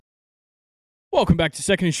Welcome back to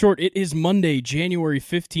Second and Short. It is Monday, January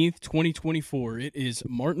 15th, 2024. It is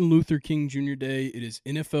Martin Luther King Jr. Day. It is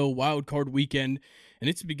NFL Wildcard Weekend, and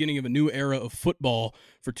it's the beginning of a new era of football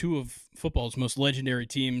for two of football's most legendary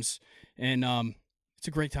teams. And it's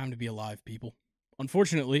a great time to be alive, people.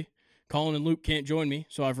 Unfortunately, Colin and Luke can't join me,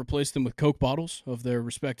 so I've replaced them with Coke bottles of their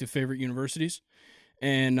respective favorite universities,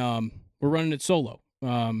 and we're running it solo.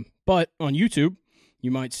 But on YouTube, you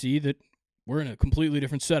might see that we're in a completely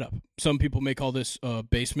different setup. Some people may call this a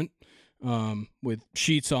basement with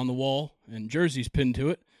sheets on the wall and jerseys pinned to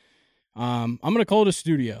it. I'm going to call it a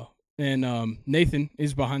studio. And Nathan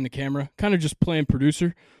is behind the camera, kind of just playing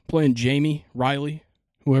producer, playing Jamie, Riley,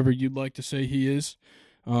 whoever you'd like to say he is,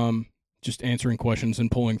 just answering questions and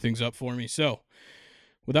pulling things up for me. So,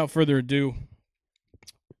 without further ado,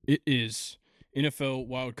 it is NFL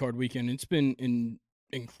Wildcard Weekend. It's been an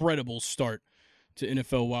incredible start to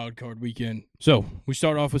NFL Wildcard Weekend. So we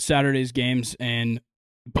start off with Saturday's games, and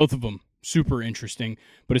both of them super interesting.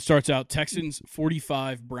 But it starts out Texans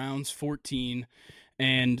 45, Browns 14,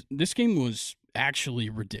 and this game was actually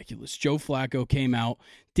ridiculous. Joe Flacco came out,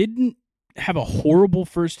 didn't have a horrible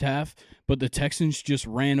first half, but the Texans just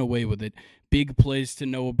ran away with it. Big plays to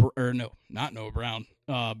Brevin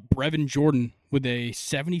Jordan with a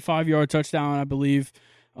 75-yard touchdown, I believe.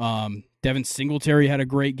 Devin Singletary had a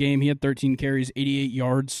great game. He had 13 carries, 88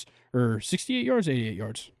 yards, or 68 yards, 88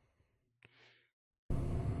 yards.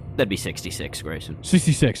 That'd be 66, Grayson.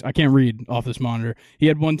 66. I can't read off this monitor. He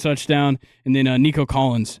had one touchdown, and then Nico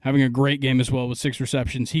Collins having a great game as well with 6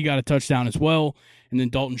 receptions. He got a touchdown as well, and then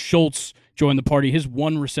Dalton Schultz joined the party. His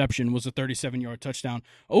one reception was a 37-yard touchdown.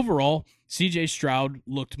 Overall, C.J. Stroud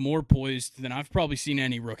looked more poised than I've probably seen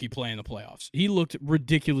any rookie play in the playoffs. He looked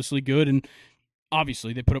ridiculously good, and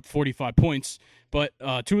obviously, they put up 45 points, but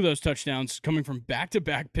 2 of those touchdowns coming from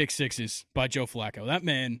back-to-back pick sixes by Joe Flacco. That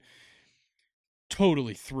man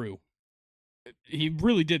totally threw. He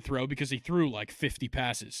really did throw because he threw like 50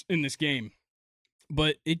 passes in this game.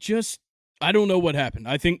 But it just, I don't know what happened.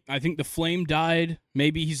 I think the flame died.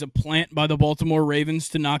 Maybe he's a plant by the Baltimore Ravens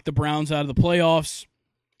to knock the Browns out of the playoffs.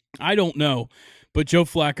 I don't know. But Joe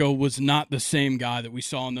Flacco was not the same guy that we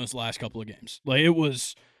saw in those last couple of games. Like, it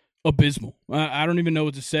was abysmal. I don't even know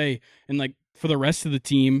what to say. And like for the rest of the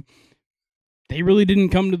team, they really didn't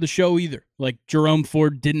come to the show either. Like Jerome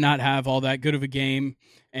Ford did not have all that good of a game,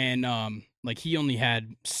 and like he only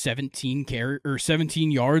had 17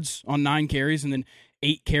 yards on 9 carries, and then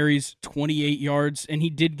 8 carries, 28 yards, and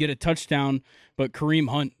he did get a touchdown. But Kareem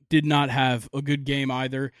Hunt did not have a good game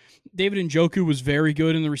either. David Njoku was very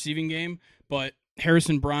good in the receiving game, but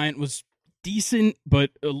Harrison Bryant was decent.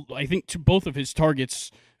 But I think both of his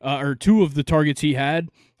targets. Or 2 of the targets he had,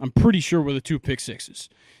 I'm pretty sure were the 2 pick sixes.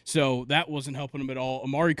 So that wasn't helping him at all.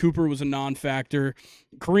 Amari Cooper was a non-factor.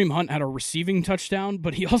 Kareem Hunt had a receiving touchdown,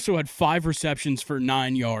 but he also had 5 receptions for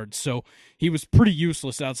 9 yards. So he was pretty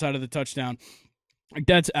useless outside of the touchdown. Like,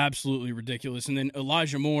 that's absolutely ridiculous. And then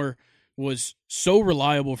Elijah Moore was so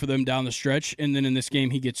reliable for them down the stretch, and then in this game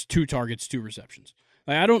he gets 2 targets, 2 receptions.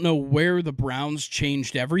 I don't know where the Browns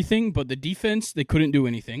changed everything, but the defense, they couldn't do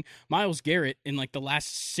anything. Myles Garrett, in like the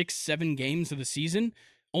last 6-7 games of the season,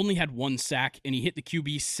 only had 1 sack, and he hit the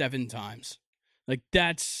QB 7 times. Like,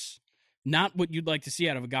 that's not what you'd like to see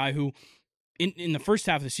out of a guy who, in the first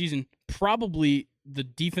half of the season, probably the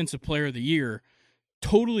defensive player of the year,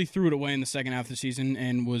 totally threw it away in the second half of the season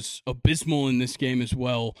and was abysmal in this game as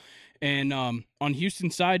well. And on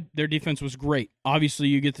Houston's side, their defense was great. Obviously,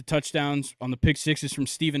 you get the touchdowns on the pick sixes from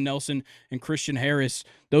Steven Nelson and Christian Harris.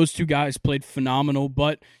 Those 2 guys played phenomenal,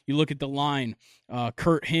 but you look at the line,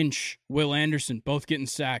 Kurt Hinch, Will Anderson, both getting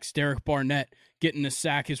sacks. Derek Barnett getting a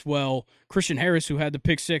sack as well. Christian Harris, who had the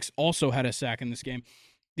pick 6, also had a sack in this game.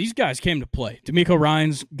 These guys came to play. DeMeco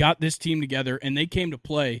Ryans got this team together, and they came to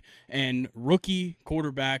play. And rookie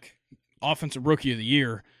quarterback, offensive rookie of the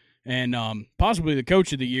year, and possibly the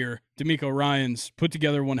coach of the year, DeMeco Ryans, put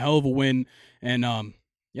together one hell of a win. And,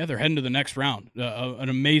 they're heading to the next round. An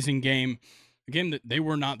amazing game, a game that they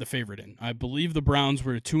were not the favorite in. I believe the Browns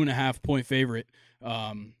were a 2.5-point favorite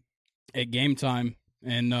at game time,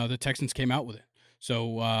 and the Texans came out with it.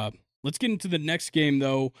 So let's get into the next game,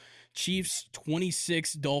 though. Chiefs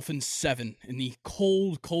 26, Dolphins 7 in the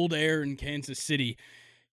cold, cold air in Kansas City.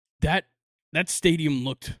 That stadium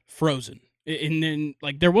looked frozen. And then,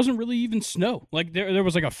 like, there wasn't really even snow. Like, there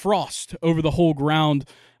was, like, a frost over the whole ground.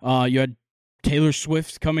 You had Taylor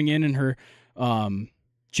Swift coming in her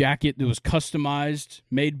jacket that was customized,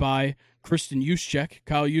 made by Kristen Juszczyk,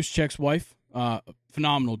 Kyle Juszczyk's wife.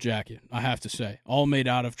 Phenomenal jacket, I have to say. All made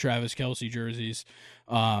out of Travis Kelce jerseys.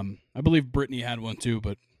 I believe Brittany had one, too,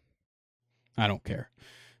 but I don't care.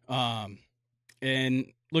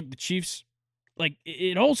 And look, the Chiefs, like,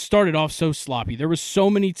 it all started off so sloppy. There was so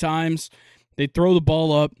many times they'd throw the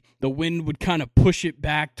ball up, the wind would kind of push it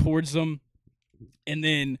back towards them, and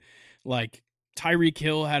then, like, Tyreek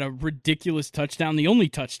Hill had a ridiculous touchdown, the only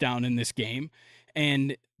touchdown in this game,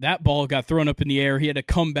 and that ball got thrown up in the air. He had to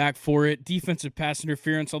come back for it. Defensive pass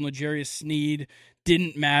interference on L'Jarius Sneed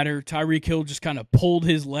didn't matter. Tyreek Hill just kind of pulled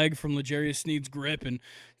his leg from L'Jarius Sneed's grip and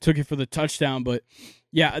took it for the touchdown. But,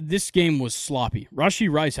 yeah, this game was sloppy.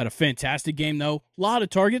 Rashee Rice had a fantastic game, though. A lot of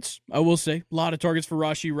targets, I will say. A lot of targets for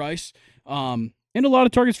Rashee Rice. And a lot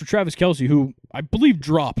of targets for Travis Kelce, who I believe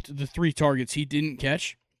dropped the 3 targets he didn't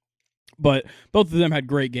catch. But both of them had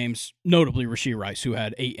great games, notably Rashee Rice, who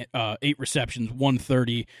had eight receptions,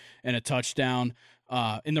 130, and a touchdown.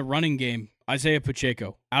 In the running game, Isaiah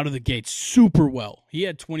Pacheco, out of the gate, super well. He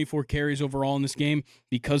had 24 carries overall in this game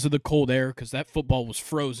because of the cold air, because that football was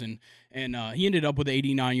frozen. And he ended up with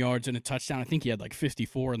 89 yards and a touchdown. I think he had like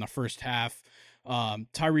 54 in the first half.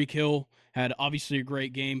 Tyreek Hill had obviously a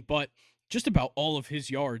great game, but just about all of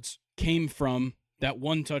his yards came from that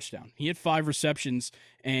one touchdown. He had 5 receptions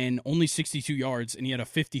and only 62 yards, and he had a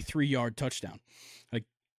 53-yard touchdown. Like,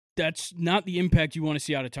 that's not the impact you want to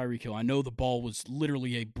see out of Tyreek Hill. I know the ball was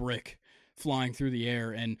literally a brick flying through the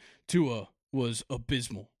air, and Tua was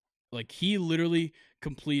abysmal. Like, he literally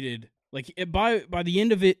completed, like, by the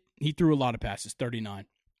end of it, he threw a lot of passes, 39.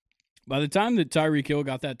 By the time that Tyreek Hill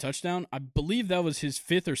got that touchdown, I believe that was his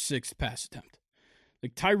 5th or 6th pass attempt.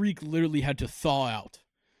 Like, Tyreek literally had to thaw out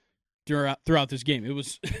throughout this game. It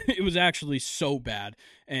was it was actually so bad,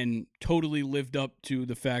 and totally lived up to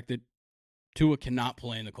the fact that Tua cannot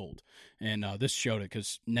play in the cold. And this showed it,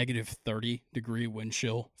 because negative 30-degree wind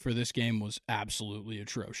chill for this game was absolutely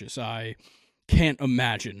atrocious. I can't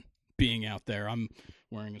imagine being out there. I'm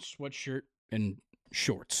wearing a sweatshirt and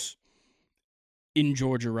shorts in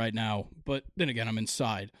Georgia right now, but then again, I'm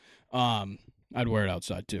inside. I'd wear it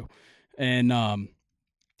outside too. And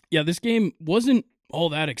yeah, this game wasn't all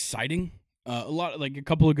that exciting. A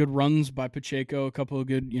couple of good runs by Pacheco, a couple of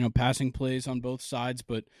good, passing plays on both sides,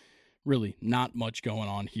 but really not much going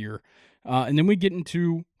on here. And then we get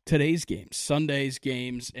into today's games, Sunday's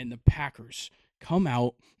games, and the Packers come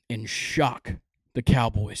out and shock the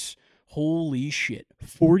Cowboys. Holy shit.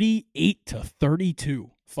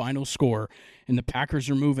 48-32 final score, and the Packers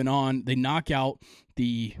are moving on. They knock out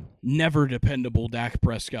the never dependable Dak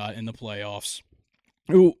Prescott in the playoffs.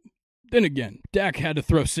 Who, then again, Dak had to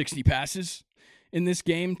throw 60 passes in this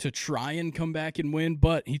game to try and come back and win,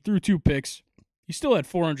 but he threw 2 picks. He still had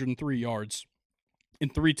 403 yards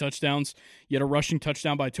and 3 touchdowns. He had a rushing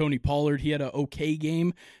touchdown by Tony Pollard. He had an okay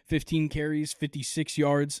game, 15 carries, 56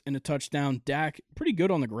 yards, and a touchdown. Dak, pretty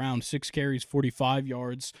good on the ground, 6 carries, 45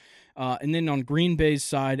 yards. And then on Green Bay's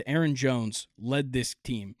side, Aaron Jones led this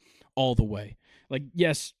team all the way. Like,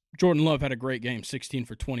 yes, Jordan Love had a great game. 16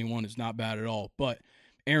 for 21 is not bad at all, but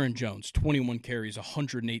Aaron Jones, 21 carries,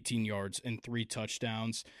 118 yards, and 3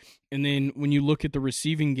 touchdowns. And then when you look at the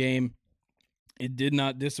receiving game, it did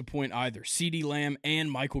not disappoint either. CeeDee Lamb and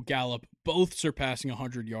Michael Gallup both surpassing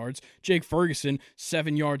 100 yards. Jake Ferguson,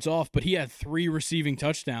 7 yards off, but he had 3 receiving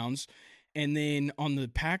touchdowns. And then on the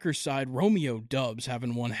Packers side, Romeo Doubs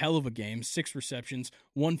having one hell of a game, 6 receptions,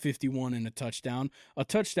 151 and a touchdown. A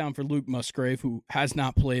touchdown for Luke Musgrave, who has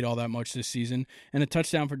not played all that much this season, and a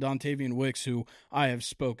touchdown for Dontavian Wicks, who I have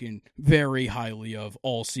spoken very highly of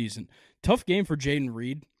all season. Tough game for Jayden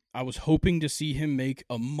Reed. I was hoping to see him make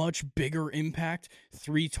a much bigger impact.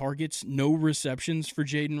 3 targets, no receptions for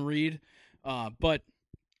Jayden Reed. But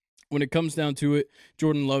when it comes down to it,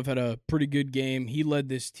 Jordan Love had a pretty good game. He led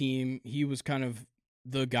this team. He was kind of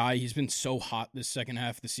the guy. He's been so hot this second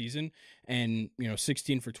half of the season. And,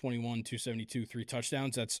 16 for 21, 272, 3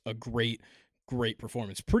 touchdowns. That's a great, great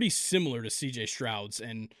performance. Pretty similar to C.J. Stroud's,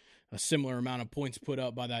 and a similar amount of points put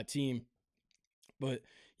up by that team. But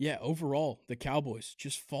yeah, overall, the Cowboys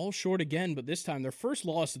just fall short again, but this time their first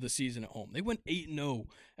loss of the season at home. They went 8-0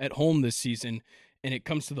 at home this season, and it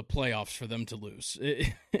comes to the playoffs for them to lose.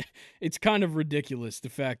 It's kind of ridiculous, the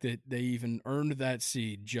fact that they even earned that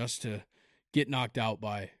seed just to get knocked out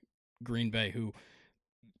by Green Bay, who,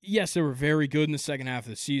 yes, they were very good in the second half of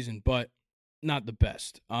the season, but not the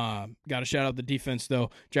best. Got to shout out the defense, though.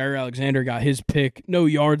 Jair Alexander got his pick. No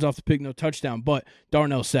yards off the pick, no touchdown, but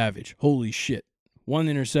Darnell Savage, holy shit. 1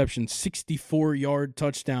 interception, 64-yard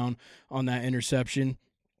touchdown on that interception.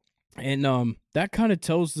 And that kind of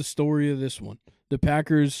tells the story of this one. The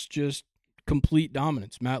Packers just complete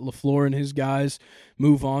dominance. Matt LaFleur and his guys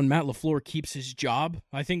move on. Matt LaFleur keeps his job.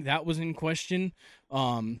 I think that was in question.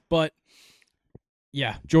 But,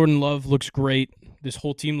 yeah, Jordan Love looks great. This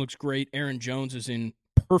whole team looks great. Aaron Jones is in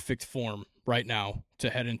perfect form right now to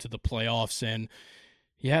head into the playoffs. And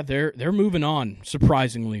yeah, they're moving on,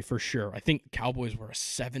 surprisingly, for sure. I think Cowboys were a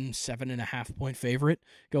 7.5 point favorite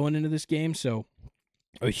going into this game. So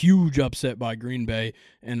a huge upset by Green Bay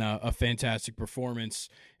and a fantastic performance.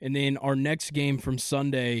 And then our next game from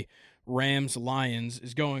Sunday, Rams-Lions,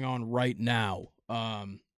 is going on right now.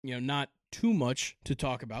 Not too much to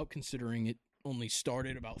talk about considering it only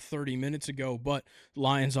started about 30 minutes ago, but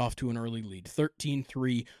Lions off to an early lead,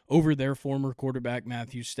 13-3 over their former quarterback,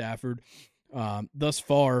 Matthew Stafford. Thus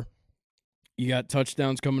far, you got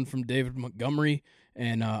touchdowns coming from David Montgomery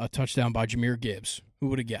and a touchdown by Jahmyr Gibbs. Who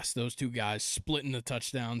would have guessed those two guys splitting the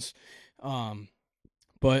touchdowns?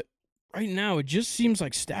 But right now, it just seems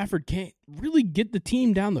like Stafford can't really get the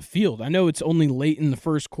team down the field. I know it's only late in the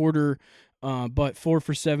first quarter, but 4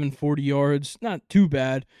 for 7, 40 yards, not too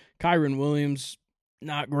bad. Kyren Williams,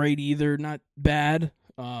 not great either, not bad.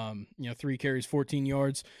 3 carries, 14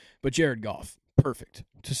 yards. But Jared Goff, perfect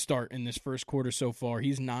to start in this first quarter so far.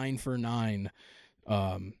 He's 9 for 9.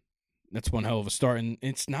 That's one hell of a start. And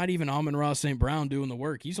it's not even Amon-Ra St. Brown doing the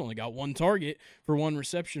work. He's only got 1 target for 1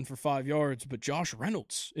 reception for 5 yards. But Josh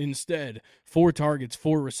Reynolds, instead, 4 targets,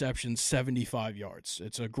 4 receptions, 75 yards.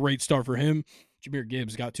 It's a great start for him. Jahmyr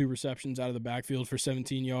Gibbs got 2 receptions out of the backfield for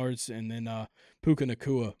 17 yards. And then Puka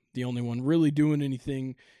Nacua, the only one really doing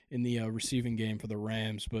anything in the receiving game for the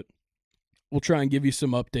Rams. But we'll try and give you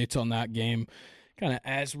some updates on that game kind of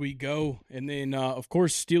as we go. And then, of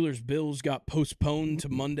course, Steelers-Bills got postponed to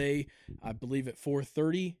Monday, I believe at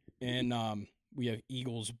 4:30. And we have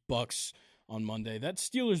Eagles-Bucks on Monday. That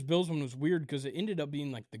Steelers-Bills one was weird because it ended up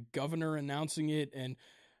being like the governor announcing it. And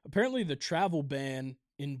apparently the travel ban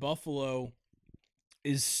in Buffalo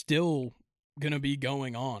is still going to be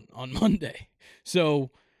going on Monday. So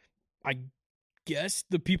I guess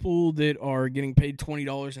the people that are getting paid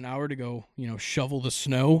 $20 an hour to go, shovel the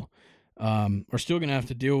snow are still going to have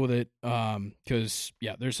to deal with it because,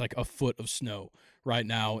 there's like a foot of snow right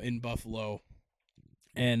now in Buffalo.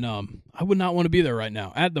 And I would not want to be there right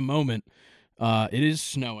now. At the moment, it is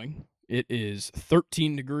snowing. It is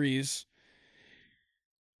 13 degrees.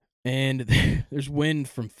 And there's wind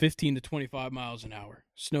from 15 to 25 miles an hour.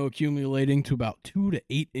 Snow accumulating to about 2 to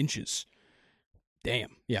 8 inches.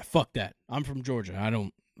 Damn. Yeah, fuck that. I'm from Georgia. I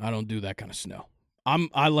don't do that kind of snow.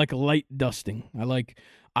 I like a light dusting. I like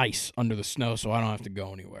ice under the snow so I don't have to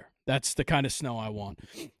go anywhere. That's the kind of snow I want.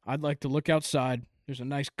 I'd like to look outside. There's a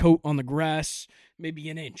nice coat on the grass, maybe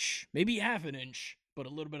an inch, maybe half an inch, but a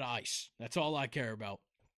little bit of ice. That's all I care about.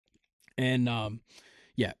 And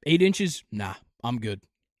 8 inches, nah, I'm good.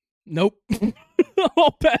 Nope.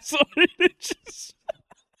 I'll pass on 8 inches.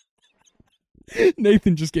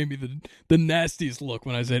 Nathan just gave me the nastiest look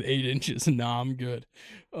when I said 8 inches. Nah, I'm good.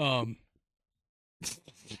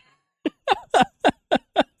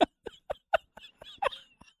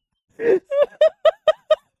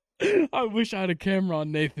 I wish I had a camera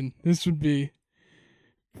on Nathan. This would be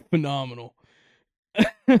phenomenal.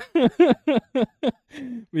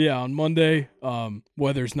 Yeah, on Monday,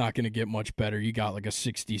 weather's not going to get much better. You got like a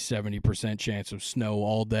 60-70% chance of snow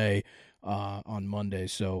all day on Monday,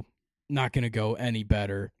 so not going to go any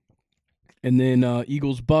better. And then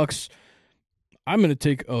Eagles-Bucks, I'm going to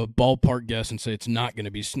take a ballpark guess and say it's not going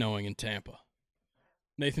to be snowing in Tampa.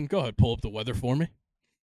 Nathan, go ahead, pull up the weather for me.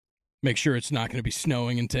 Make sure it's not going to be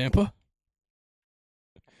snowing in Tampa.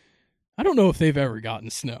 I don't know if they've ever gotten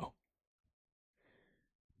snow.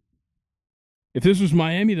 If this was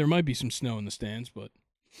Miami, there might be some snow in the stands, but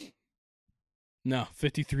no,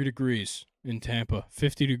 53 degrees in Tampa.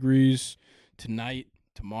 50 degrees tonight,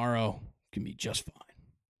 tomorrow, can be just fine.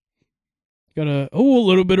 Got a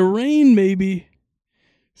little bit of rain maybe.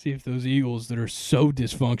 See if those Eagles that are so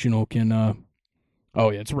dysfunctional can,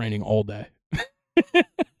 it's raining all day.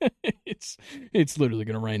 It's literally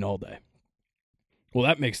going to rain all day. Well,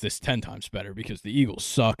 that makes this 10 times better because the Eagles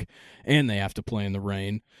suck and they have to play in the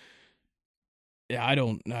rain. Yeah, I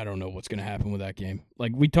don't know what's going to happen with that game.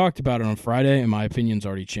 Like, we talked about it on Friday, and my opinion's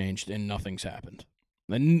already changed, and nothing's happened.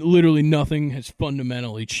 And literally nothing has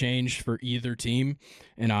fundamentally changed for either team,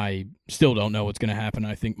 and I still don't know what's going to happen.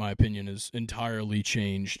 I think my opinion is entirely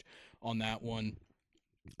changed on that one.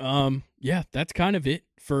 That's kind of it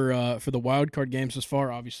for the wild card games thus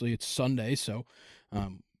far. Obviously, it's Sunday, so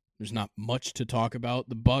there's not much to talk about.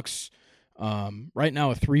 The Bucks, right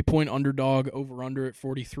now, a 3-point underdog, over/under at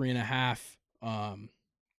 43.5.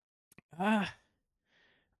 I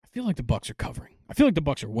feel like the Bucks are covering. I feel like the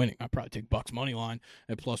Bucks are winning. I'd probably take Bucks money line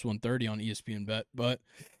at plus 130 on ESPN Bet, but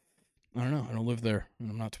I don't know. I don't live there,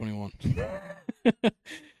 and I'm not 21.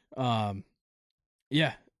 I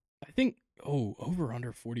think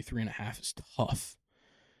over/under 43.5 is tough.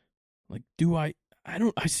 Like,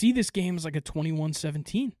 I see this game as like a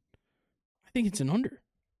 21-17. I think it's an under.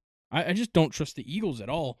 I just don't trust the Eagles at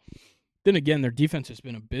all. Then again, their defense has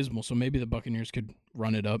been abysmal, so maybe the Buccaneers could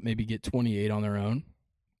run it up, maybe get 28 on their own.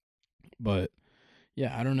 But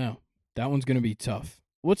yeah, I don't know. That one's going to be tough.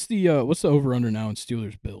 What's the over under now in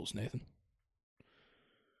Steelers Bills, Nathan?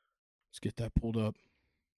 Let's get that pulled up.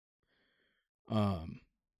 I'm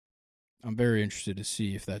very interested to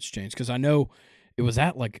see if that's changed because I know it was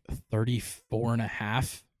at like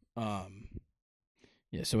 34.5.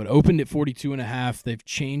 Yeah, so it opened at 42.5. They've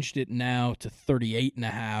changed it now to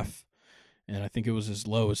 38.5, and I think it was as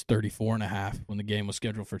low as 34.5 when the game was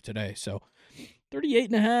scheduled for today. So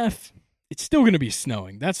 38.5. It's still going to be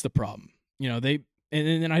snowing. That's the problem. You know,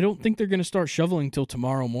 and I don't think they're going to start shoveling till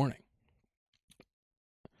tomorrow morning.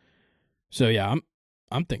 So yeah,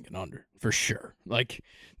 I'm thinking under for sure. Like,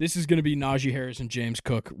 this is going to be Najee Harris and James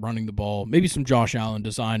Cook running the ball. Maybe some Josh Allen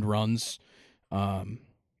designed runs.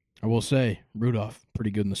 I will say Rudolph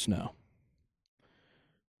pretty good in the snow.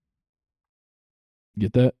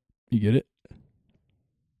 Get that? You get it?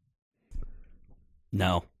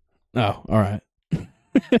 No. Oh, all right.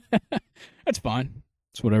 That's fine.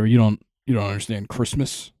 It's whatever. You don't understand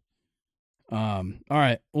Christmas. All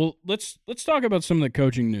right. Well, let's talk about some of the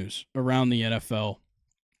coaching news around the NFL.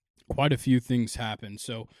 Quite a few things happened.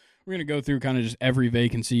 So we're going to go through kind of just every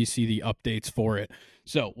vacancy, see the updates for it.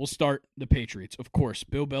 So we'll start the Patriots. Of course,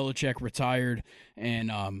 Bill Belichick retired,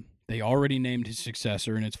 and they already named his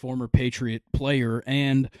successor, and it's former Patriot player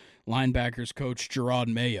and linebackers coach Gerard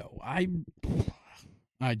Mayo. I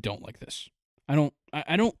don't like this. I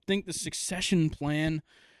don't think the succession plan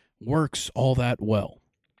works all that well.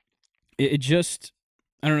 It just,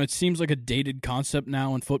 I don't know, it seems like a dated concept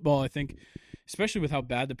now in football. I think, especially with how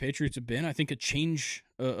bad the Patriots have been, I think a change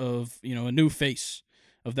of, a new face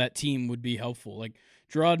of that team would be helpful. Like,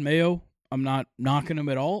 Gerard Mayo, I'm not knocking him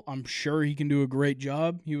at all. I'm sure he can do a great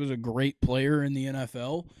job. He was a great player in the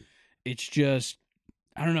NFL. It's just,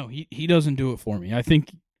 I don't know, he doesn't do it for me. I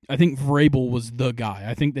think Vrabel was the guy.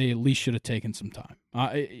 I think they at least should have taken some time.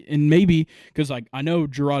 And maybe, because I know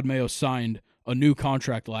Gerard Mayo signed a new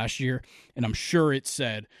contract last year, and I'm sure it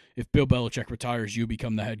said, if Bill Belichick retires, you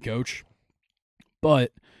become the head coach.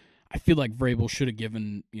 But I feel like Vrabel should have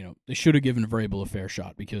given, they should have given Vrabel a fair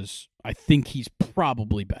shot because I think he's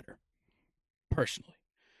probably better, personally.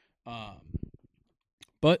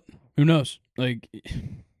 But who knows? Like,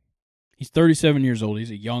 he's 37 years old.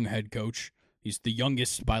 He's a young head coach. He's the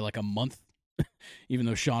youngest by like a month, even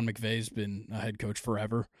though Sean McVay's been a head coach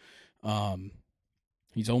forever.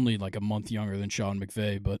 He's only like a month younger than Sean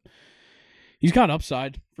McVay, but he's got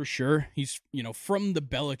upside for sure. He's, from the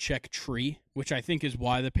Belichick tree, which I think is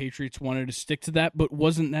why the Patriots wanted to stick to that. But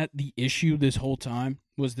wasn't that the issue this whole time?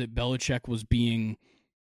 Was that Belichick was being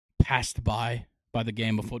passed by the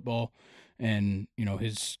game of football, and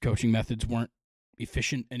his coaching methods weren't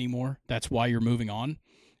efficient anymore. That's why you're moving on,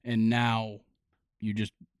 and now you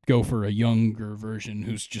just go for a younger version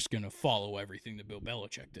who's just going to follow everything that Bill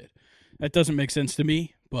Belichick did. That doesn't make sense to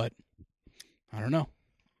me, but I don't know.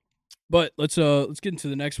 But let's get into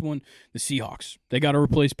the next one. The Seahawks. They got to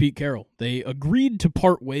replace Pete Carroll. They agreed to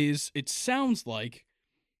part ways. It sounds like,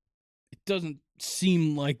 it doesn't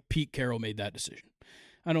seem like Pete Carroll made that decision.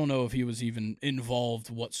 I don't know if he was even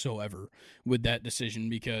involved whatsoever with that decision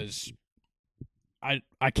because I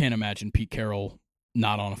can't imagine Pete Carroll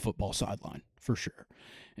not on a football sideline for sure.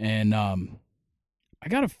 And I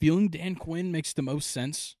got a feeling Dan Quinn makes the most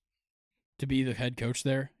sense to be the head coach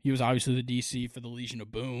there. He was obviously the DC for the Legion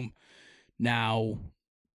of Boom. Now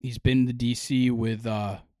he's been the DC with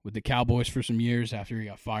the Cowboys for some years after he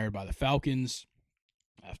got fired by the Falcons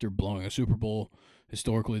after blowing a Super Bowl,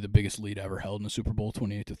 historically the biggest lead ever held in a Super Bowl,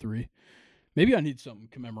 28-3. Maybe I need something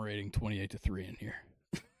commemorating 28-3 in here.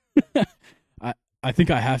 I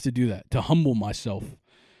think I have to do that to humble myself.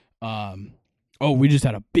 We just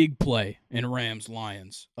had a big play in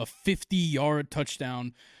Rams-Lions. A 50-yard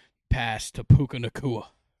touchdown pass to Puka Nacua.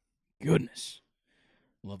 Goodness.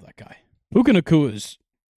 Love that guy. Puka Nacua is,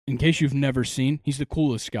 in case you've never seen, he's the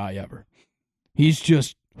coolest guy ever. He's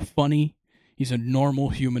just funny. He's a normal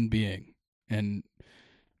human being. And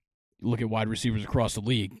look at wide receivers across the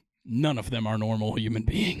league. None of them are normal human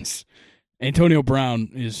beings. Antonio Brown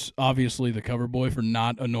is obviously the cover boy for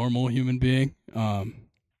not a normal human being.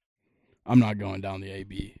 I'm not going down the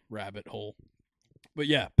AB rabbit hole. But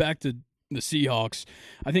yeah, back to the Seahawks.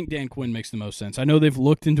 I think Dan Quinn makes the most sense. I know they've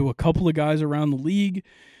looked into a couple of guys around the league,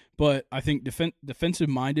 but I think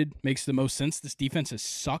defensive-minded makes the most sense. This defense has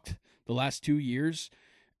sucked the last 2 years,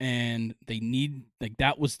 and they need,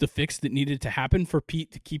 that was the fix that needed to happen for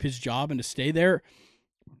Pete to keep his job and to stay there.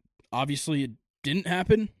 Obviously, it didn't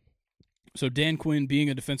happen. So Dan Quinn, being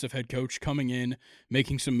a defensive head coach, coming in,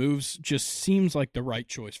 making some moves, just seems like the right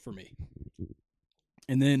choice for me.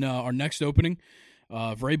 And then our next opening,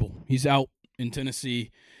 Vrabel. He's out in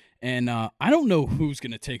Tennessee. And I don't know who's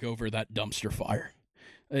going to take over that dumpster fire.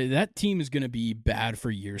 That team is going to be bad for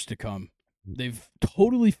years to come. They've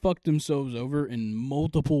totally fucked themselves over in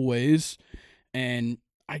multiple ways. And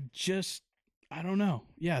I don't know.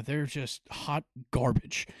 Yeah, they're just hot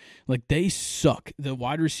garbage. Like, they suck. The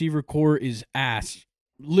wide receiver core is ass.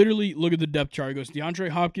 Literally, look at the depth chart. It goes DeAndre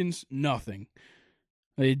Hopkins, nothing.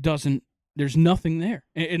 There's nothing there.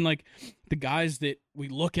 And like, the guys that we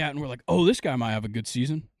look at and we're like, oh, this guy might have a good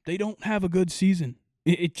season. They don't have a good season.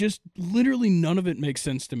 It just, literally none of it makes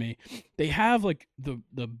sense to me. They have, like,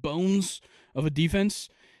 the bones of a defense,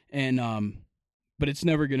 and but it's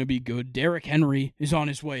never going to be good. Derrick Henry is on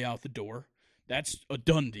his way out the door. That's a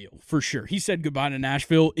done deal, for sure. He said goodbye to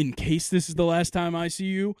Nashville in case this is the last time I see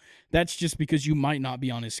you. That's just because you might not be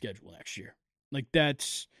on his schedule next year. Like,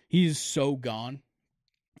 he's so gone.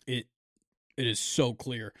 It is so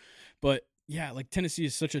clear. But, yeah, like, Tennessee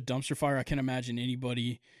is such a dumpster fire. I can't imagine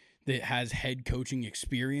anybody that has head coaching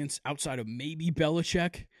experience outside of maybe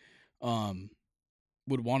Belichick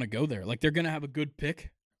would want to go there. Like, they're going to have a good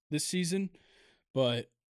pick this season,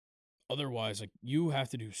 but otherwise, like, you have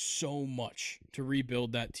to do so much to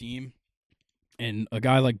rebuild that team. And a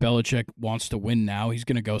guy like Belichick wants to win now. He's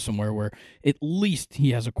going to go somewhere where at least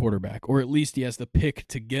he has a quarterback, or at least he has the pick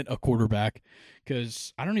to get a quarterback,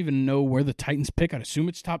 because I don't even know where the Titans pick. I'd assume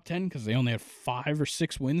it's top 10 because they only had 5 or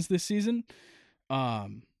 6 wins this season.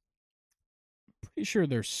 Pretty sure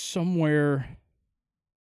they're somewhere,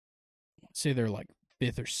 let's say they're like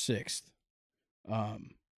 5th or 6th,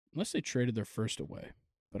 unless they traded their first away,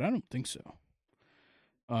 but I don't think so.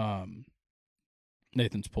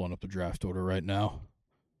 Nathan's pulling up the draft order right now.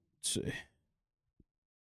 Let's see.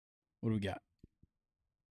 What do we got?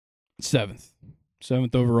 7th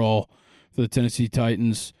overall for the Tennessee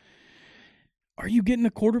Titans. Are you getting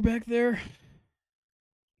a quarterback there?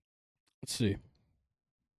 Let's see.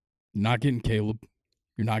 You're not getting Caleb.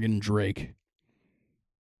 You're not getting Drake.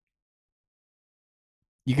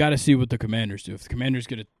 You got to see what the Commanders do. If the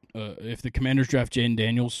Commanders draft Jaden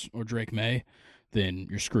Daniels or Drake May, then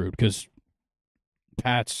you're screwed, because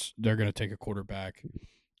Pats, they're going to take a quarterback.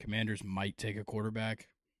 Commanders might take a quarterback.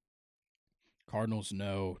 Cardinals,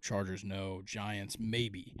 no. Chargers, no. Giants,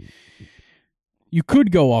 maybe. You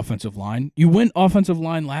could go offensive line. You went offensive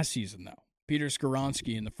line last season, though. Peter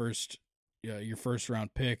Skoronski in your first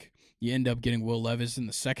round pick. You end up getting Will Levis in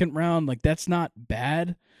the second round. Like, that's not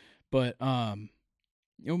bad, but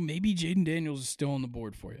maybe Jaden Daniels is still on the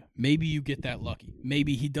board for you. Maybe you get that lucky.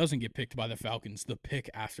 Maybe he doesn't get picked by the Falcons, the pick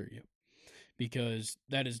after you, because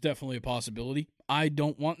that is definitely a possibility. I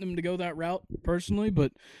don't want them to go that route personally,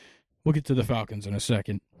 but we'll get to the Falcons in a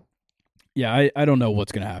second. Yeah, I don't know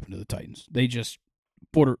what's going to happen to the Titans. They just,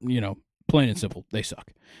 plain and simple, they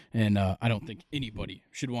suck. And I don't think anybody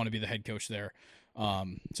should want to be the head coach there.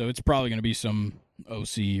 So it's probably going to be some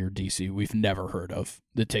OC or DC we've never heard of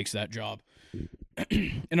that takes that job.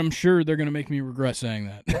 And I'm sure they're going to make me regret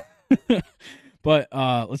saying that. But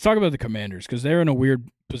let's talk about the Commanders, because they're in a weird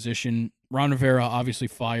position. Ron Rivera obviously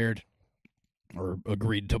fired or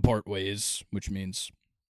agreed to part ways, which means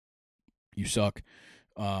you suck.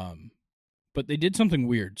 But they did something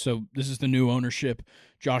weird. So this is the new ownership.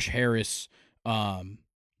 Josh Harris,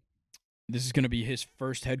 this is going to be his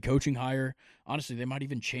first head coaching hire. Honestly, they might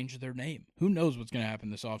even change their name. Who knows what's going to happen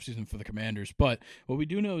this offseason for the Commanders. But what we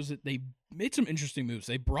do know is that they made some interesting moves.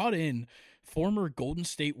 They brought in former Golden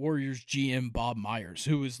State Warriors GM Bob Myers,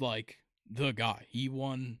 who is like the guy. He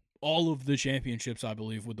won all of the championships, I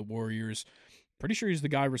believe, with the Warriors. Pretty sure he's the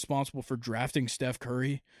guy responsible for drafting Steph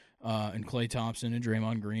Curry and Klay Thompson and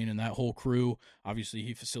Draymond Green and that whole crew. Obviously,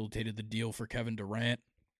 he facilitated the deal for Kevin Durant.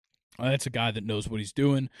 That's a guy that knows what he's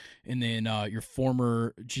doing. And then your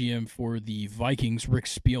former GM for the Vikings, Rick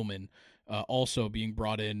Spielman, also being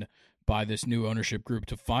brought in by this new ownership group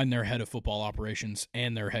to find their head of football operations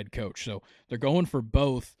and their head coach. So they're going for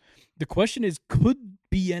both. The question is, could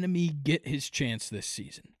Bieniemy get his chance this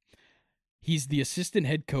season? He's the assistant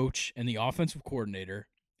head coach and the offensive coordinator,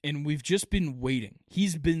 and we've just been waiting.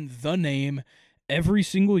 He's been the name every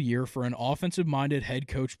single year for an offensive-minded head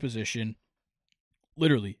coach position.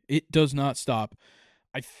 Literally, it does not stop.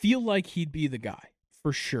 I feel like he'd be the guy,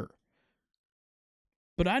 for sure.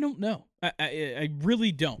 But I don't know. I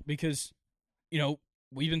really don't, because,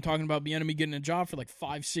 we've been talking about Bieniemy getting a job for like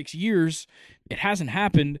 5-6 years. It hasn't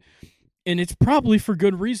happened, and it's probably for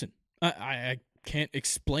good reason. I can't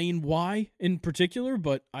explain why in particular,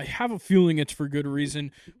 but I have a feeling it's for good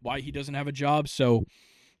reason why he doesn't have a job. So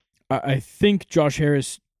I think Josh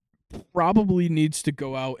Harris probably needs to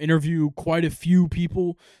go out, interview quite a few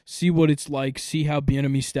people, see what it's like, see how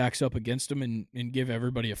Bieniemy stacks up against him, and give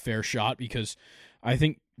everybody a fair shot, because I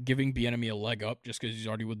think giving Bieniemy a leg up just because he's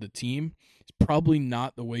already with the team is probably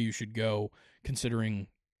not the way you should go, considering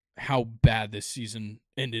how bad this season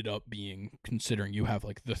ended up being, considering you have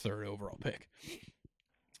like the 3rd overall pick.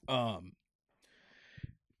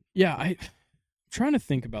 Yeah, I'm trying to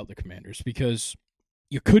think about the Commanders, because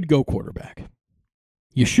you could go quarterback.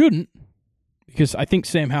 You shouldn't, because I think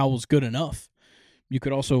Sam Howell's good enough. You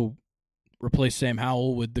could also replace Sam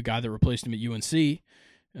Howell with the guy that replaced him at UNC,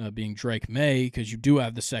 being Drake May, because you do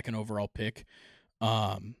have the 2nd overall pick.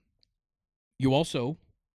 You also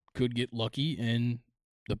could get lucky and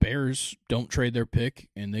the Bears don't trade their pick,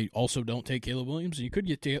 and they also don't take Caleb Williams, and you could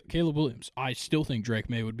get Caleb Williams. I still think Drake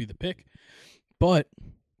May would be the pick. But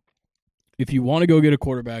if you want to go get a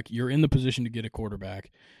quarterback, you're in the position to get a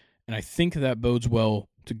quarterback. And I think that bodes well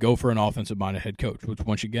to go for an offensive-minded head coach, which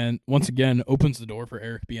once again opens the door for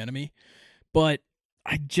Eric Bieniemy. But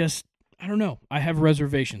I don't know. I have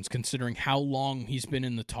reservations considering how long he's been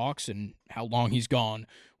in the talks and how long he's gone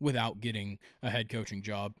without getting a head coaching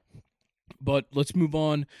job. But let's move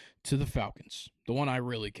on to the Falcons, the one I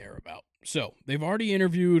really care about. So they've already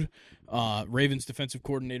interviewed Ravens defensive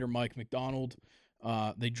coordinator Mike Macdonald.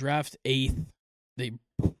 They draft 8th. They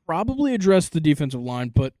probably address the defensive line,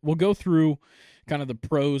 but we'll go through kind of the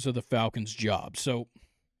pros of the Falcons' job. So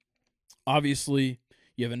obviously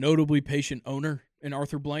you have a notably patient owner in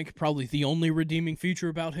Arthur Blank. Probably the only redeeming feature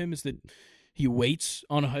about him is that he waits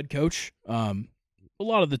on a head coach. A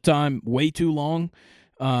lot of the time, way too long.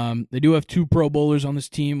 They do have 2 Pro Bowlers on this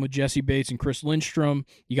team with Jesse Bates and Chris Lindstrom.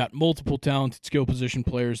 You got multiple talented skill position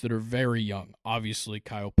players that are very young. Obviously,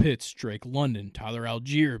 Kyle Pitts, Drake London, Tyler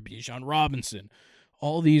Algier, Bijan Robinson.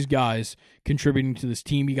 All these guys contributing to this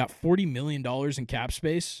team. You got $40 million in cap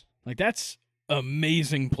space. Like, that's an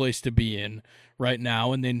amazing place to be in right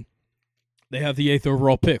now. And then they have the 8th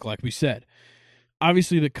overall pick, like we said.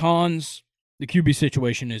 Obviously, the cons, the QB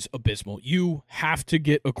situation is abysmal. You have to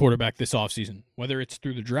get a quarterback this offseason, whether it's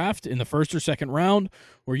through the draft in the 1st or 2nd round,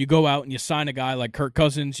 or you go out and you sign a guy like Kirk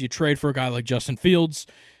Cousins, you trade for a guy like Justin Fields.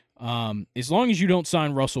 As long as you don't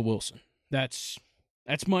sign Russell Wilson. That's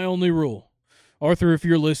my only rule. Arthur, if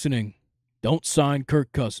you're listening, don't sign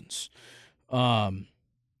Kirk Cousins. And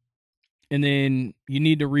then you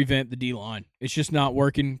need to revamp the D-line. It's just not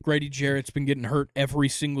working. Grady Jarrett's been getting hurt every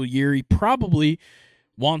single year. He probably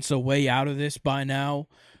wants a way out of this by now.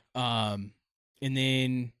 And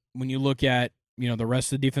then when you look at, the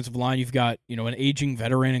rest of the defensive line, you've got, an aging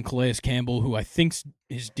veteran in Calais Campbell, who I think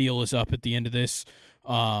his deal is up at the end of this.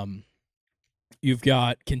 You've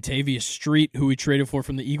got Kentavious Street, who we traded for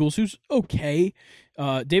from the Eagles, who's okay.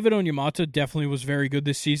 David Onyemata definitely was very good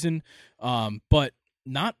this season, but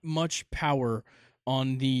not much power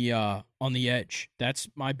on the edge. That's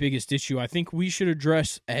my biggest issue. I think we should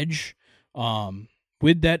address edge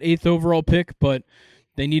with that 8th overall pick, but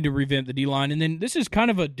they need to revamp the D-line. And then this is kind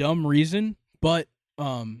of a dumb reason, but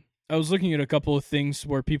I was looking at a couple of things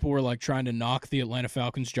where people were like trying to knock the Atlanta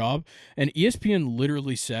Falcons job, and ESPN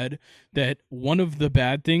literally said that one of the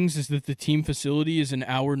bad things is that the team facility is an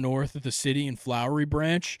hour north of the city in Flowery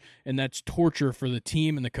Branch, and that's torture for the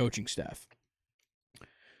team and the coaching staff.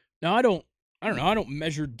 Now, I don't know. I don't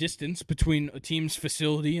measure distance between a team's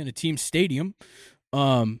facility and a team's stadium,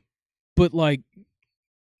 but like,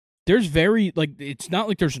 it's not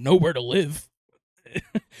like there's nowhere to live.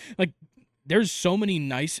 Like, there's so many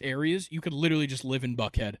nice areas. You could literally just live in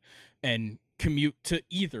Buckhead and commute to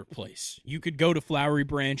either place. You could go to Flowery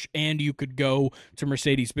Branch, and you could go to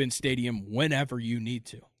Mercedes-Benz Stadium whenever you need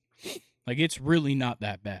to. Like, it's really not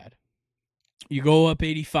that bad. You go up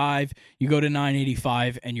 85, you go to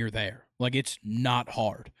 985, and you're there. Like, it's not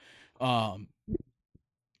hard. But,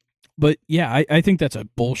 yeah, I think that's a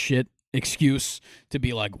bullshit excuse to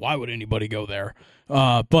be like, why would anybody go there?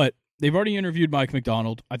 But they've already interviewed Mike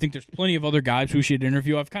Macdonald. I think there's plenty of other guys who should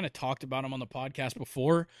interview. I've kind of talked about them on the podcast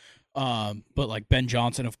before, but like Ben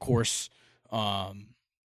Johnson, of course, the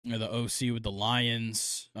OC with the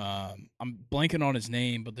Lions. I'm blanking on his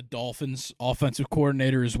name, but the Dolphins offensive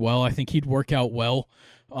coordinator as well. I think he'd work out well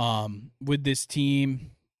with this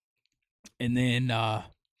team. And then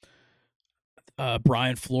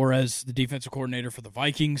Brian Flores, the defensive coordinator for the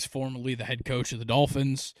Vikings, formerly the head coach of the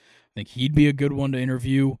Dolphins. I think he'd be a good one to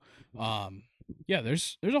interview. Yeah,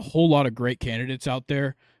 there's a whole lot of great candidates out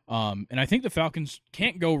there. And I think the Falcons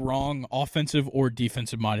can't go wrong, offensive or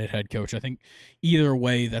defensive-minded head coach. I think either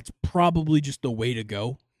way, that's probably just the way to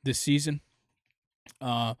go this season.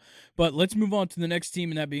 But let's move on to the next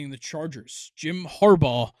team, and that being the Chargers. Jim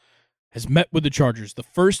Harbaugh has met with the Chargers, the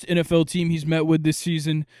first NFL team he's met with this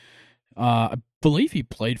season. I believe he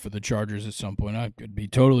played for the Chargers at some point. I could be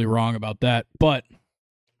totally wrong about that, but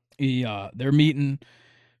they're meeting.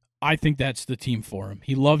 I think that's the team for him.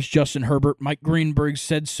 He loves Justin Herbert. Mike Greenberg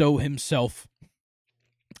said so himself.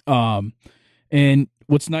 And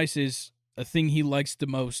what's nice is a thing he likes the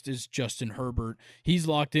most is Justin Herbert. He's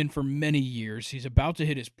locked in for many years. He's about to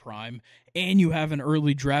hit his prime, and you have an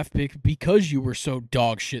early draft pick because you were so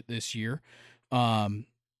dog shit this year. The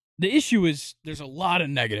issue is there's a lot of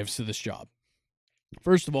negatives to this job.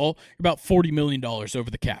 First of all, you're about $40 million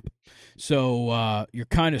over the cap. So you're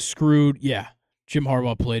kind of screwed. Yeah, Jim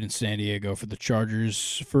Harbaugh played in San Diego for the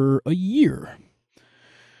Chargers for a year.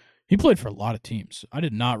 He played for a lot of teams. I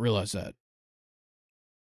did not realize that.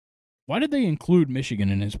 Why did they include Michigan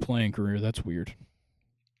in his playing career? That's weird.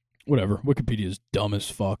 Whatever. Wikipedia is dumb as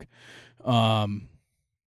fuck. Oh,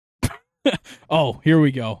 here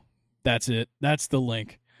we go. That's it. That's the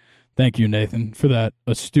link. Thank you, Nathan, for that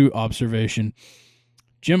astute observation.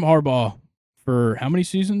 Jim Harbaugh, for how many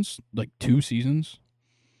seasons? Like 2 seasons?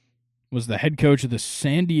 Was the head coach of the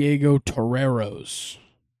San Diego Toreros.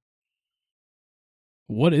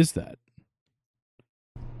 What is that?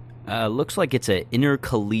 Looks like it's an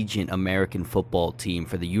intercollegiate American football team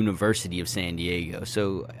for the University of San Diego.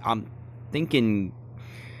 So I'm thinking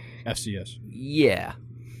FCS. Yeah.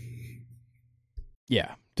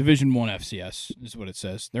 Yeah. Division I FCS is what it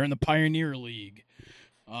says. They're in the Pioneer League.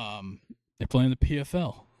 They're playing the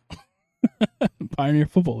PFL. Pioneer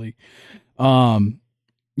Football League.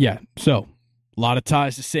 Yeah, so a lot of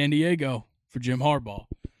ties to San Diego for Jim Harbaugh,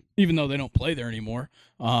 even though they don't play there anymore.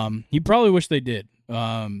 He probably wished they did.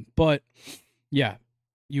 But, yeah,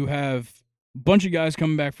 you have a bunch of guys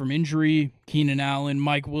coming back from injury, Keenan Allen,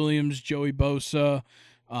 Mike Williams, Joey Bosa,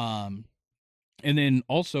 and then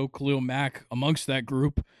also Khalil Mack amongst that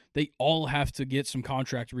group. They all have to get some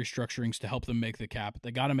contract restructurings to help them make the cap.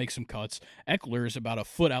 They got to make some cuts. Eckler is about a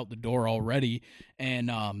foot out the door already,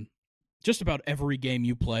 and just about every game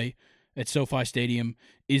you play at SoFi Stadium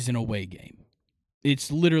is an away game.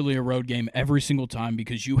 It's literally a road game every single time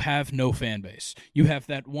because you have no fan base. You have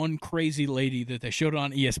that one crazy lady that they showed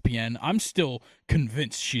on ESPN. I'm still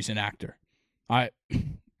convinced she's an actor. I'm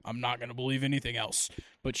not going to believe anything else,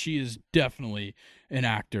 but she is definitely an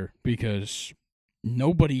actor because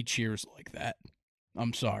nobody cheers like that.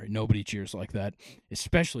 I'm sorry, nobody cheers like that,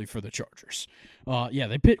 especially for the Chargers. Yeah,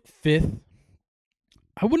 they picked 5th.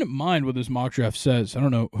 I wouldn't mind what this mock draft says. I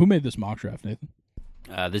don't know. Who made this mock draft, Nathan?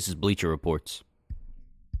 This is Bleacher Reports.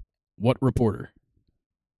 What reporter?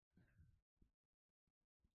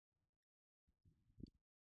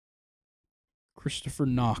 Christopher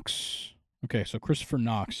Knox. Okay, so Christopher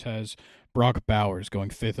Knox has Brock Bowers going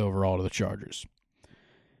 5th overall to the Chargers.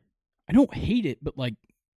 I don't hate it, but, like,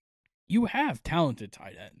 you have talented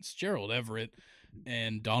tight ends. Gerald Everett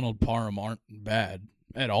and Donald Parham aren't bad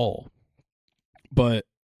at all. But,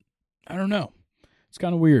 I don't know. It's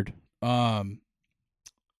kind of weird. And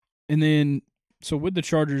then, so with the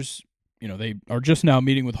Chargers, you know, they are just now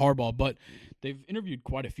meeting with Harbaugh, but they've interviewed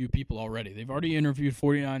quite a few people already. They've already interviewed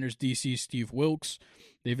 49ers DC Steve Wilks.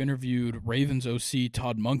 They've interviewed Ravens OC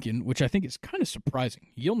Todd Monken, which I think is kind of surprising.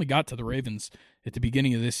 He only got to the Ravens at the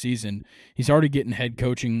beginning of this season. He's already getting head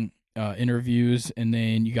coaching interviews, and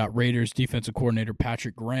then you got Raiders defensive coordinator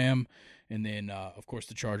Patrick Graham, and then, of course,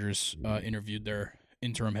 the Chargers interviewed their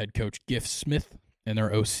interim head coach Giff Smith and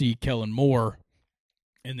their OC Kellen Moore,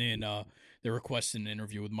 and then they're requesting an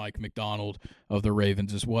interview with Mike McDonald of the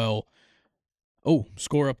Ravens as well. Oh,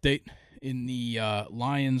 score update in the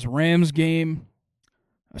Lions-Rams game.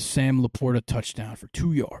 A Sam Laporta touchdown for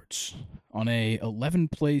 2 yards on a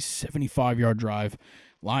 11-play, 75-yard drive.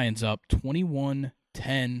 Lions up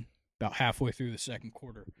 21-10 about halfway through the second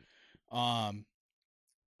quarter.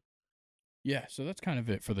 Yeah, so that's kind of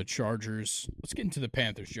it for the Chargers. Let's get into the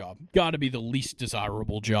Panthers job. Got to be the least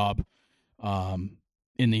desirable job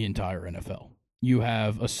in the entire NFL. You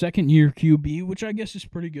have a second-year QB, which I guess is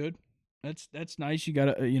pretty good. That's nice. You got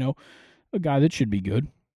a guy that should be good.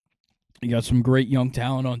 You got some great young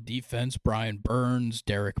talent on defense: Brian Burns,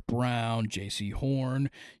 Derek Brown, J.C. Horn.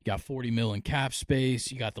 You got $40 million in cap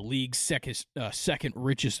space. You got the league's second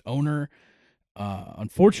richest owner.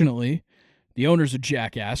 Unfortunately, the owner's a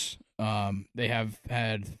jackass. They have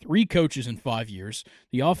had 3 coaches in 5 years.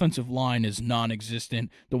 The offensive line is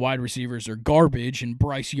non-existent. The wide receivers are garbage, and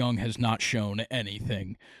Bryce Young has not shown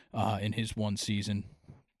anything in his one season.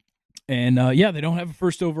 And, yeah, they don't have a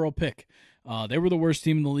first overall pick. They were the worst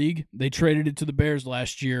team in the league. They traded it to the Bears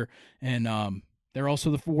last year, and they're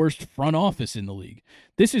also the worst front office in the league.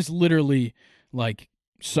 This is literally like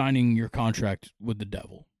signing your contract with the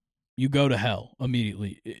devil. You go to hell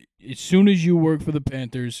immediately. As soon as you work for the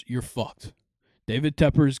Panthers, you're fucked. David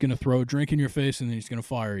Tepper is going to throw a drink in your face, and then he's going to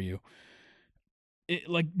fire you.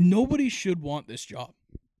 Nobody should want this job.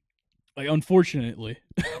 Unfortunately,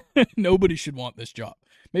 nobody should want this job.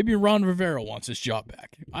 Maybe Ron Rivera wants his job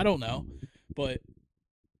back. I don't know. But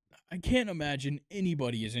I can't imagine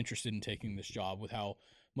anybody is interested in taking this job with how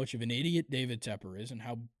much of an idiot David Tepper is and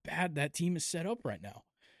how bad that team is set up right now.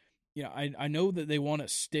 I know that they want to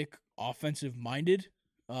stick offensive-minded.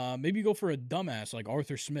 Maybe go for a dumbass like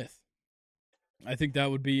Arthur Smith. I think that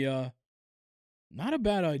would be not a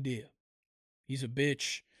bad idea. He's a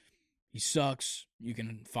bitch. He sucks. You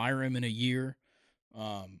can fire him in a year.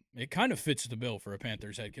 It kind of fits the bill for a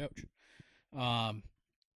Panthers head coach.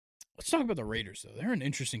 Let's talk about the Raiders, though. They're an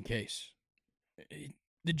interesting case.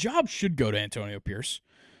 The job should go to Antonio Pierce,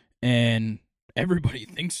 and everybody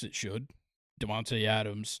thinks it should. Davante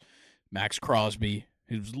Adams, Max Crosby.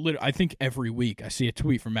 I think every week I see a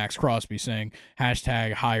tweet from Max Crosby saying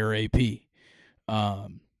 #hire AP.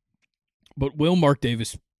 But will Mark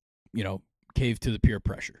Davis, cave to the peer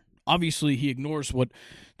pressure? Obviously, he ignores what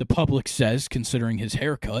the public says, considering his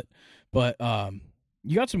haircut. But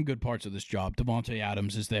you got some good parts of this job. Davante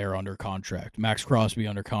Adams is there under contract. Max Crosby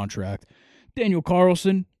under contract. Daniel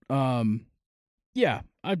Carlson, yeah,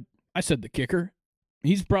 I said the kicker.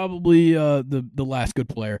 He's probably the last good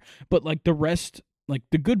player. But the rest,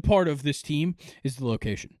 the good part of this team is the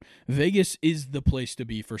location. Vegas is the place to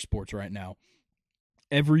be for sports right now.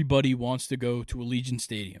 Everybody wants to go to Allegiant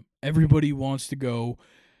Stadium. Everybody wants to go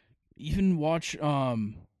even watch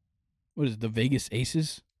the Vegas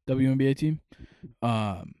Aces WNBA team.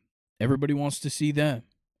 Everybody wants to see them.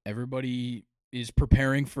 Everybody is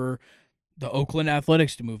preparing for the Oakland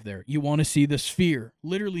Athletics to move there. You want to see the Sphere.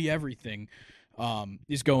 Literally everything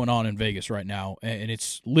is going on in Vegas right now, and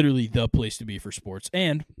it's literally the place to be for sports.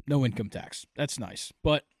 And no income tax. That's nice.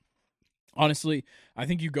 But honestly, I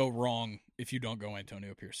think you go wrong if you don't go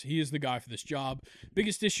Antonio Pierce. He is the guy for this job.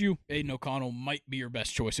 Biggest issue, Aiden O'Connell might be your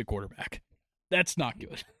best choice at quarterback. That's not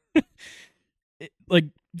good.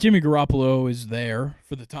 Jimmy Garoppolo is there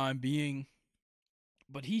for the time being,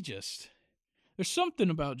 but there's something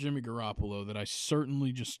about Jimmy Garoppolo that I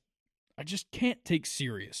certainly I just can't take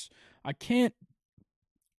serious. I can't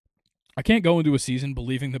go into a season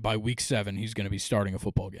believing that by week 7 he's going to be starting a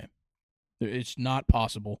football game. It's not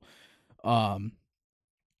possible.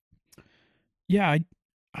 Yeah,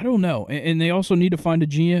 I don't know. And they also need to find a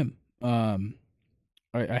GM.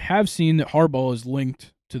 I have seen that Harbaugh is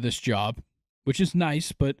linked to this job, which is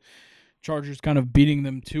nice, but Chargers kind of beating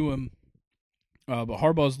them to him. But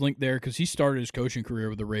Harbaugh's linked there because he started his coaching career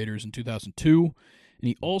with the Raiders in 2002, and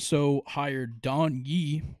he also hired Don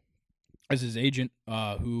Yee as his agent,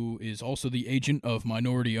 who is also the agent of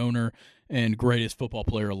minority owner and greatest football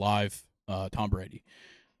player alive, Tom Brady,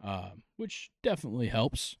 which definitely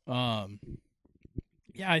helps.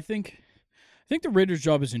 Yeah, I think the Raiders'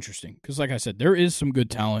 job is interesting because, like I said, there is some good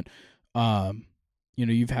talent.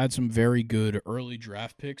 You've had some very good early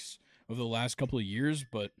draft picks over the last couple of years,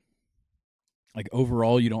 but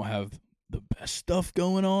overall, you don't have the best stuff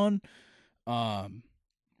going on.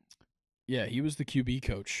 Yeah, he was the QB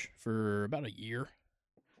coach for about a year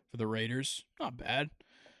for the Raiders. Not bad.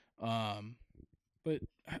 But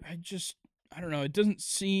I don't know. It doesn't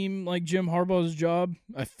seem like Jim Harbaugh's job.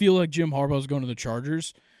 I feel like Jim Harbaugh's going to the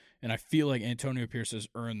Chargers, and I feel like Antonio Pierce has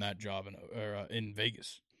earned that job in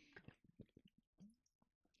Vegas.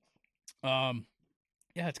 Yeah,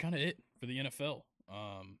 that's kind of it for the NFL.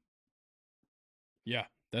 Yeah,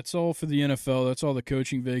 that's all for the NFL. That's all the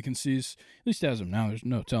coaching vacancies. At least as of now, there's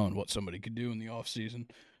no telling what somebody could do in the offseason.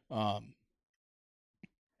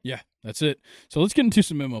 Yeah, that's it. So let's get into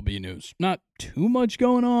some MLB news. Not too much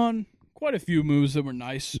going on. Quite a few moves that were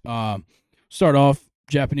nice. Start off,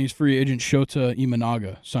 Japanese free agent Shota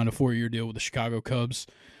Imanaga signed a 4-year deal with the Chicago Cubs.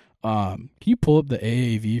 Can you pull up the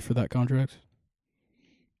AAV for that contract?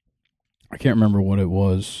 I can't remember what it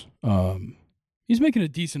was. He's making a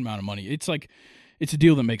decent amount of money. It's a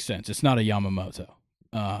deal that makes sense. It's not a Yamamoto.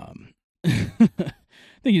 I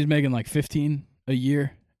think he's making 15 a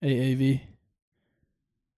year AAV.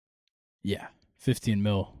 Yeah, 15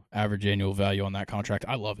 mil average annual value on that contract.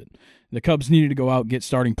 I love it. The Cubs needed to go out and get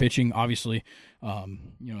starting pitching. Obviously, the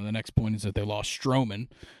next point is that they lost Stroman.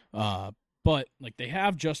 But they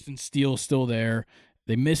have Justin Steele still there.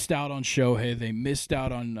 They missed out on Shohei. They missed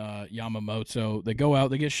out on Yamamoto. They go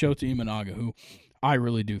out. They get Shota Imanaga, who I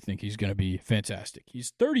really do think he's going to be fantastic.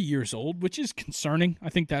 He's 30 years old, which is concerning. I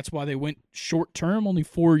think that's why they went short term, only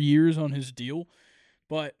 4 years on his deal.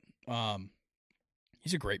 But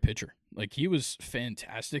he's a great pitcher. Like, he was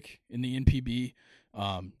fantastic in the NPB.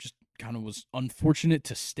 Just kind of was unfortunate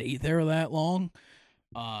to stay there that long.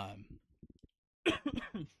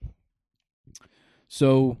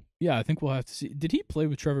 So, yeah, I think we'll have to see. Did he play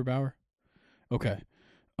with Trevor Bauer? Okay.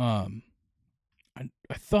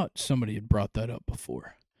 I thought somebody had brought that up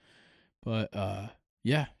before. But,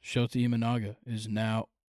 yeah, Shota Imanaga is now...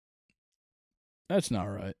 That's not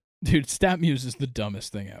right. Dude, StatMuse is the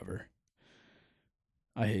dumbest thing ever.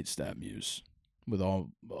 I hate StatMuse with all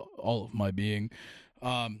of my being.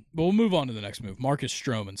 But we'll move on to the next move. Marcus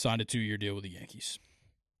Stroman signed a 2-year deal with the Yankees.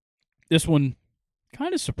 This one,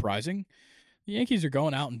 kind of surprising. The Yankees are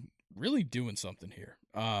going out and really doing something here.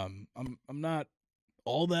 I'm not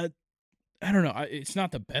all that... I don't know. It's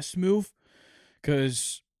not the best move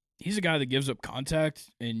because he's a guy that gives up contact,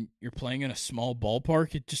 and you're playing in a small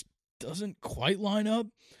ballpark. It just doesn't quite line up.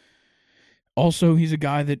 Also, he's a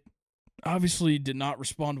guy that obviously did not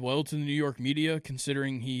respond well to the New York media,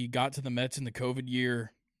 considering he got to the Mets in the COVID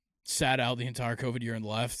year, sat out the entire COVID year and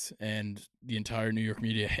left, and the entire New York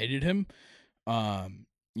media hated him.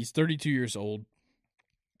 He's 32 years old.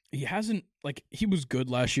 He hasn't, he was good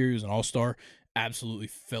last year. He was an all-star. Absolutely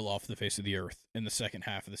fell off the face of the earth in the second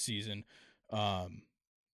half of the season.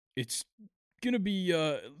 It's going to be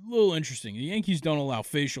a little interesting. The Yankees don't allow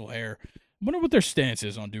facial hair. I wonder what their stance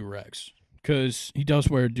is on do-rags, because he does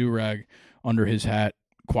wear a do-rag under his hat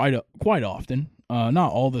quite often.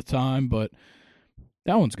 Not all the time, but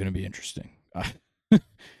that one's going to be interesting.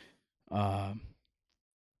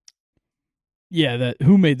 Yeah,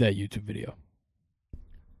 who made that YouTube video?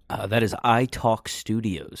 That is iTalk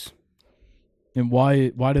Studios. And why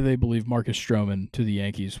do they believe Marcus Stroman to the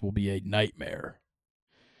Yankees will be a nightmare?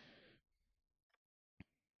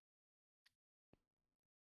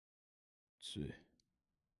 Let's see.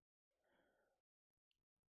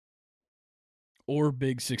 Or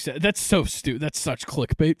big success. That's so stupid. That's such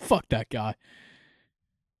clickbait. Fuck that guy.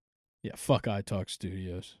 Yeah, fuck iTalk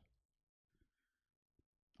Studios.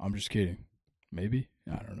 I'm just kidding. Maybe?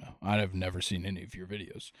 I don't know. I've never seen any of your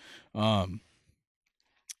videos.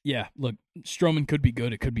 Yeah, look, Stroman could be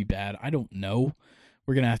good. It could be bad. I don't know.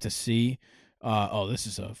 We're going to have to see. This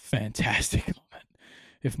is a fantastic comment.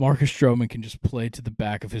 If Marcus Stroman can just play to the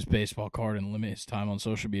back of his baseball card and limit his time on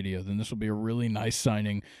social media, then this will be a really nice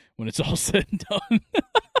signing when it's all said and done.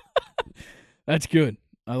 That's good.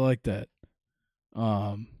 I like that.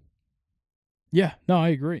 Yeah, no, I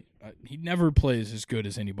agree. He never plays as good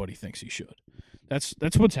as anybody thinks he should. That's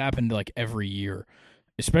what's happened every year,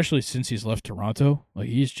 especially since he's left Toronto.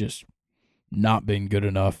 He's just not been good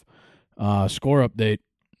enough. Score update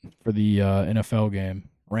for the NFL game.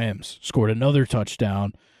 Rams scored another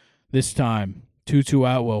touchdown. This time, Tutu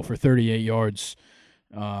Atwell for 38 yards.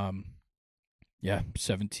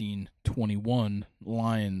 17-21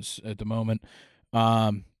 Lions at the moment.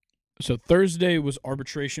 So Thursday was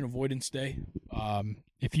arbitration avoidance day.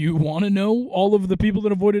 If you want to know all of the people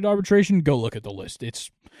that avoided arbitration, go look at the list.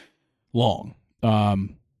 It's long.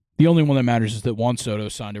 The only one that matters is that Juan Soto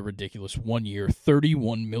signed a ridiculous 1-year,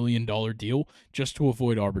 $31 million deal just to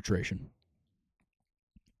avoid arbitration.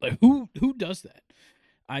 Who does that?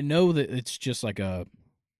 I know that it's just a,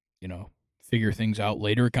 figure things out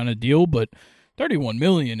later kind of deal, but $31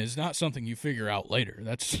 million is not something you figure out later.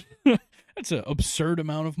 That's that's an absurd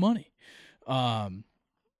amount of money.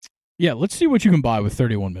 Yeah, let's see what you can buy with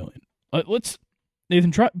 $31 million.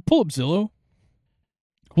 Nathan, pull up Zillow.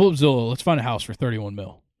 Let's find a house for $31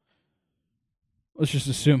 million. Let's just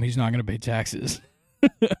assume he's not going to pay taxes. He's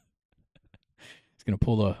going to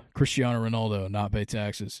pull a Cristiano Ronaldo, not pay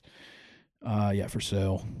taxes. For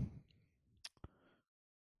sale.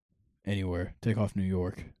 Anywhere. Take off New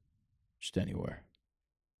York. Just anywhere.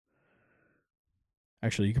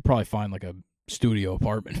 Actually, you could probably find a studio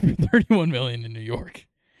apartment for $31 million in New York.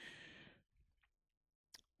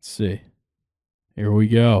 Let's see. Here we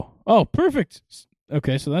go. Oh, perfect.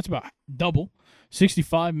 Okay, so that's about double.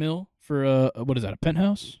 $65 million for what is that? A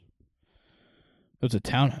penthouse? That's a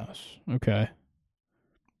townhouse. Okay.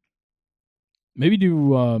 Maybe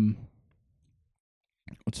do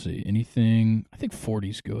let's see, anything. I think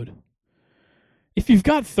 40's good. If you've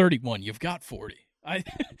got 31, you've got 40. I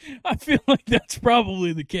feel like that's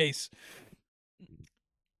probably the case.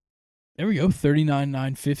 There we go,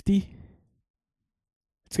 $39,950.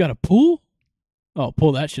 It's got a pool? Oh,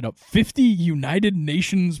 pull that shit up. 50 United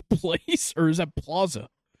Nations Place? Or is that Plaza?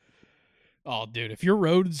 Oh, dude, if your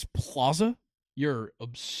road's Plaza, you're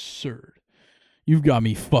absurd. You've got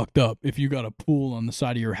me fucked up if you got a pool on the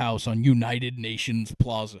side of your house on United Nations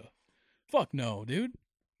Plaza. Fuck no, dude.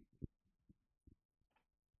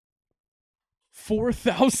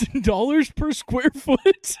 $4,000 per square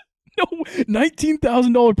foot? No,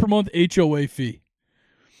 $19,000 per month HOA fee.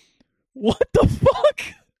 What the fuck?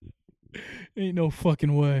 Ain't no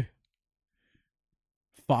fucking way.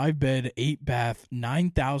 5-bed, 8-bath,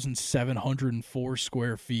 9,704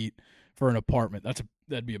 square feet for an apartment.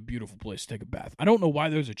 That'd be a beautiful place to take a bath. I don't know why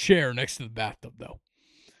there's a chair next to the bathtub though.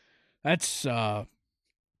 That's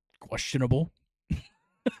questionable.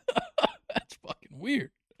 That's fucking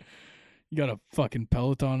weird. You got a fucking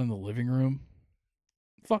Peloton in the living room?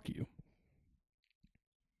 Fuck you.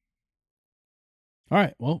 All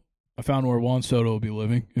right, well, I found where Juan Soto will be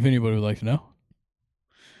living, if anybody would like to know.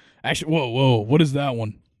 Actually, whoa, what is that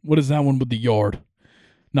one? What is that one with the yard?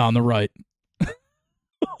 No, on the right.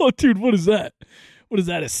 Oh, dude, what is that? What is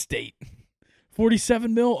that estate?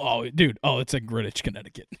 47 mil? Oh, dude. Oh, it's in Greenwich,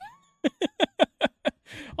 Connecticut.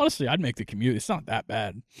 Honestly, I'd make the commute. It's not that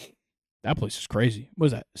bad. That place is crazy. What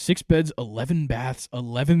is that? 6 beds, 11 baths,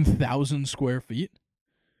 11,000 square feet.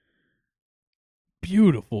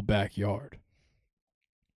 Beautiful backyard.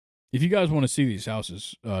 If you guys want to see these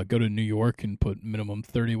houses, go to New York and put minimum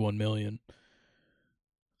 31 million.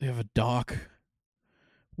 They have a dock.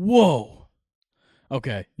 Whoa.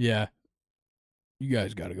 Okay, yeah. You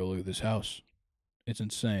guys got to go look at this house. It's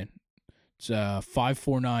insane. It's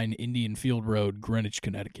 549 Indian Field Road, Greenwich,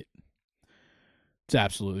 Connecticut. It's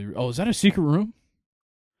absolutely... Oh, is that a secret room?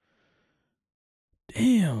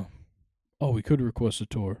 Damn. Oh, we could request a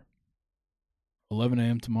tour. 11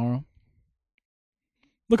 a.m. tomorrow.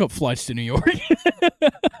 Look up flights to New York.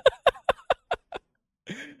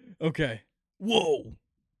 Okay. Whoa.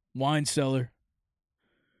 Wine cellar.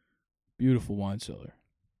 Beautiful wine cellar.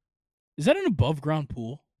 Is that an above-ground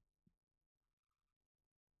pool?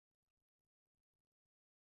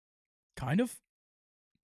 Kind of.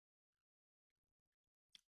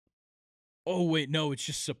 Oh, wait, no, it's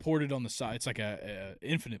just supported on the side. It's like a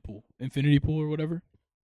infinity pool or whatever.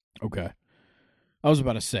 Okay. I was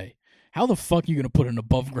about to say, how the fuck are you going to put an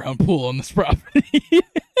above-ground pool on this property?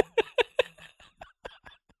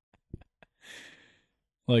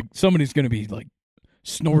 Like, somebody's going to be, like,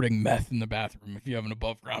 snorting meth in the bathroom if you have an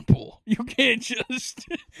above-ground pool. You can't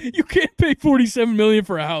pay $47 million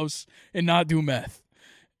for a house and not do meth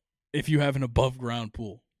if you have an above-ground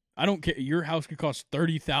pool. I don't care. Your house could cost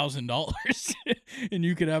 $30,000 and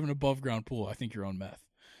you could have an above-ground pool. I think you're on meth.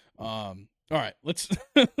 All right, let's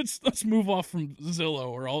move off from Zillow,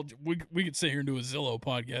 or we could sit here and do a Zillow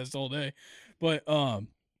podcast all day. But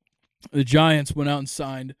the Giants went out and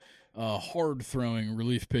signed hard-throwing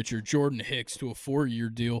relief pitcher Jordan Hicks to a 4-year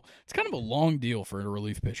deal. It's kind of a long deal for a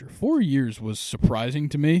relief pitcher. 4 years was surprising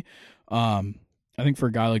to me. I think for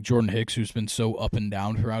a guy like Jordan Hicks, who's been so up and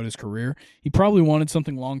down throughout his career, he probably wanted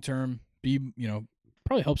something long-term.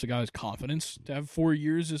 Probably helps a guy's confidence to have 4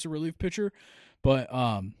 years as a relief pitcher. But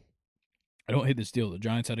I don't hate this deal. The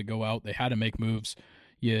Giants had to go out. They had to make moves.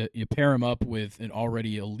 You pair him up with an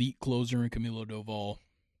already elite closer in Camilo Doval.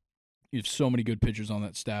 You have so many good pitchers on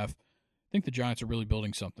that staff. I think the Giants are really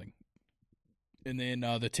building something. And then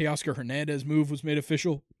the Teoscar Hernandez move was made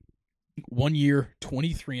official. 1 year,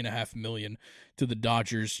 $23.5 million to the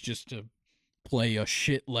Dodgers just to play a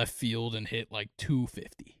shit left field and hit like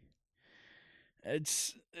 250. Can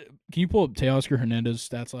you pull up Teoscar Hernandez's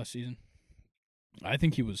stats last season? I'm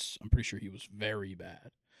pretty sure he was very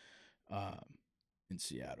bad in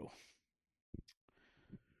Seattle.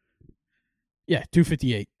 Yeah,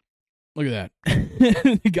 258. Look at that.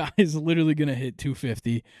 The guy is literally going to hit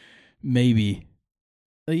 250, maybe.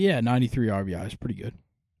 93 RBI is pretty good.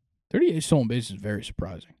 38 stolen bases is very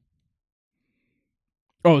surprising.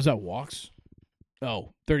 Oh, is that walks?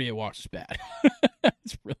 Oh, 38 walks is bad.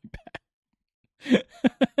 It's really bad.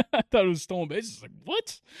 I thought it was stolen bases. Like,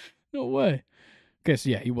 what? No way. Okay, so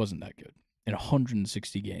yeah, he wasn't that good. In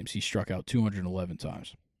 160 games, he struck out 211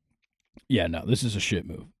 times. Yeah, no, this is a shit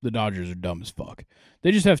move. The Dodgers are dumb as fuck.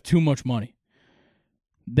 They just have too much money.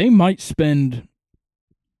 They might spend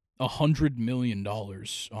 $100 million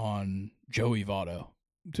on Joey Votto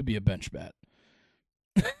to be a bench bat.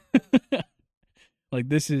 Like,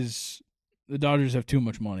 the Dodgers have too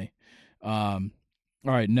much money. All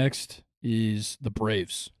right, next is the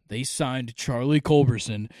Braves. They signed Charlie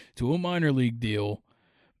Culberson to a minor league deal,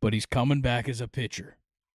 but he's coming back as a pitcher.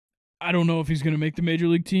 I don't know if he's going to make the major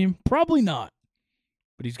league team. Probably not.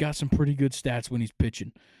 But he's got some pretty good stats when he's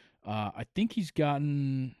pitching. I think he's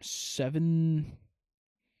gotten 7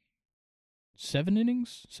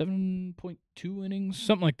 innings, 7.2 innings,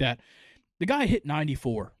 something like that. The guy hit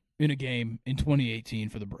 94 in a game in 2018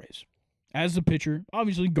 for the Braves. As the pitcher,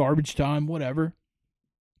 obviously garbage time, whatever.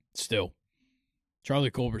 Still,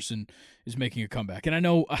 Charlie Culberson is making a comeback. And I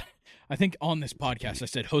know, I think on this podcast I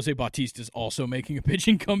said Jose Bautista is also making a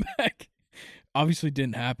pitching comeback. Obviously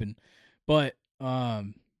didn't happen. But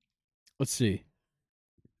let's see.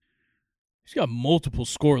 He's got multiple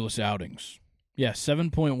scoreless outings. Yeah,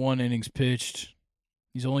 7.1 innings pitched.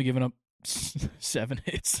 He's only given up 7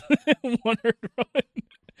 hits, 1 earned run.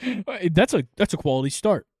 That's a quality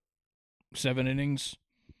start. 7 innings,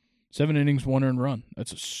 1 earned run.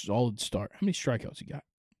 That's a solid start. How many strikeouts he got?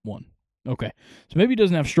 1. Okay, so maybe he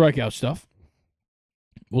doesn't have strikeout stuff.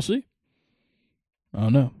 We'll see. I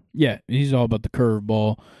don't know. Yeah, he's all about the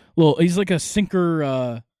curveball. Well, he's like a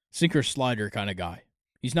sinker slider kind of guy.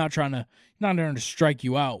 He's not trying to strike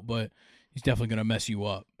you out, but he's definitely going to mess you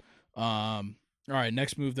up. All right,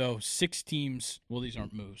 next move, though. 6 teams. Well, these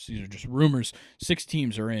aren't moves. These are just rumors. 6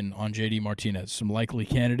 teams are in on J.D. Martinez. Some likely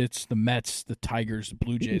candidates, the Mets, the Tigers, the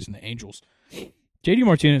Blue Jays, and the Angels. J.D.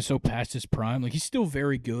 Martinez is so past his prime. Like, he's still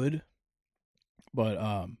very good, but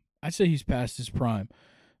I'd say he's past his prime.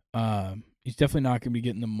 He's definitely not going to be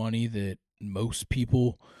getting the money that most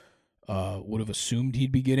people would have assumed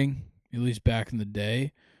he'd be getting, at least back in the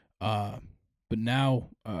day. But now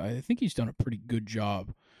I think he's done a pretty good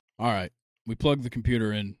job. All right. We plugged the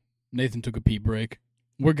computer in. Nathan took a pee break.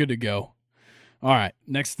 We're good to go. All right,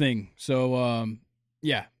 next thing. So,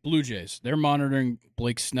 Blue Jays. They're monitoring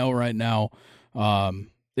Blake Snell right now.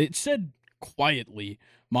 It said quietly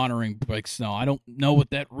monitoring Blake Snell. I don't know what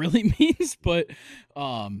that really means, but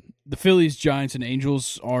the Phillies, Giants, and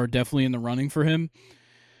Angels are definitely in the running for him.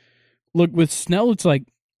 Look, with Snell, it's like,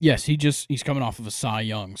 yes, he's coming off of a Cy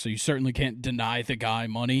Young, so you certainly can't deny the guy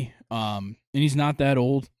money. And he's not that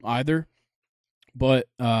old either. But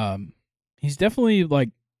he's definitely like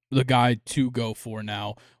the guy to go for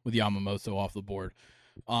now with Yamamoto off the board.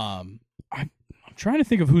 I'm trying to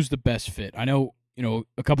think of who's the best fit. I know,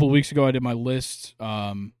 a couple of weeks ago I did my list,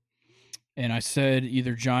 and I said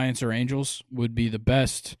either Giants or Angels would be the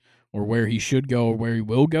best, or where he should go or where he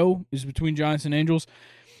will go is between Giants and Angels.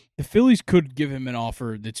 The Phillies could give him an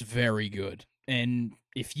offer that's very good. And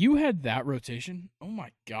if you had that rotation, oh my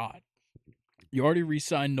God. You already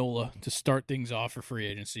re-signed Nola to start things off for free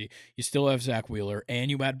agency. You still have Zach Wheeler, and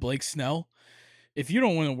you add Blake Snell. If you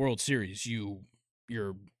don't win the World Series,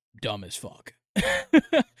 you're dumb as fuck.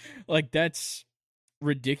 Like, that's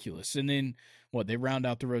ridiculous. And then, they round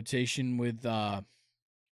out the rotation with, I'm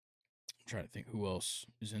trying to think who else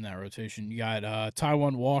is in that rotation. You got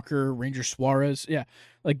Taijuan Walker, Ranger Suarez. Yeah,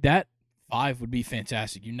 like that 5 would be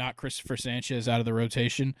fantastic. You knock Christopher Sanchez out of the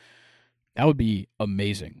rotation. That would be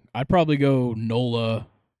amazing. I'd probably go Nola.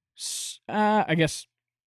 I'd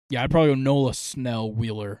probably go Nola, Snell,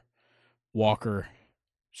 Wheeler, Walker,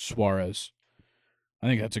 Suarez. I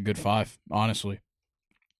think that's a good 5, honestly.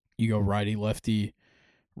 You go righty, lefty,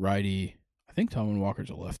 righty. I think Taijuan Walker's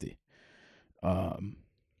a lefty.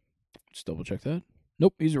 Just double check that.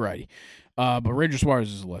 Nope, he's a righty. But Ranger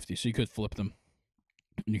Suarez is a lefty, so you could flip them.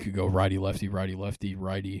 And you could go righty, lefty, righty, lefty,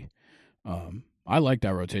 righty. I like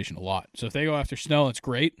that rotation a lot. So if they go after Snell, it's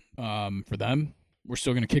great for them. We're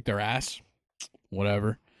still going to kick their ass.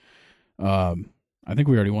 Whatever. I think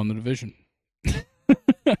we already won the division.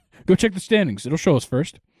 Go check the standings. It'll show us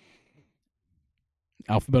first.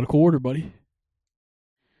 Alphabetical order, buddy.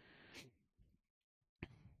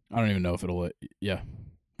 I don't even know if it'll... Yeah,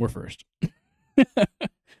 we're first.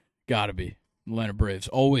 Gotta be. Atlanta Braves,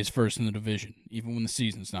 always first in the division, even when the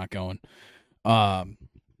season's not going.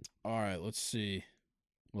 All right, let's see.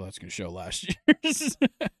 Well, that's going to show last year's.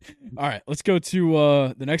 All right, let's go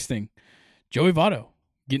to the next thing. Joey Votto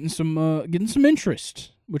getting some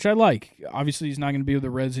interest, which I like. Obviously, he's not going to be with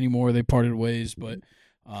the Reds anymore. They parted ways, but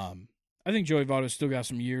I think Joey Votto's still got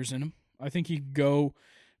some years in him. I think he could go,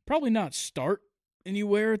 probably not start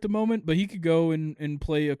anywhere at the moment, but he could go and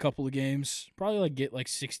play a couple of games. Probably get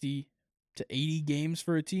 60 to 80 games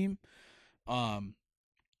for a team.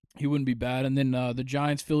 He wouldn't be bad. And then the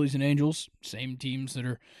Giants, Phillies, and Angels, same teams that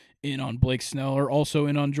are in on Blake Snell, are also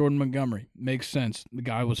in on Jordan Montgomery. Makes sense. The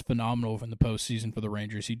guy was phenomenal in the postseason for the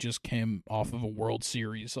Rangers. He just came off of a World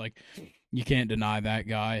Series. You can't deny that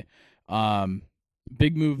guy.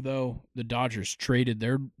 Big move, though. The Dodgers traded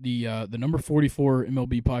the number 44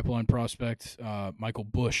 MLB pipeline prospect, Michael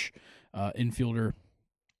Busch, infielder.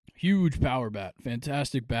 Huge power bat.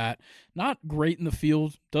 Fantastic bat. Not great in the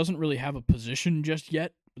field. Doesn't really have a position just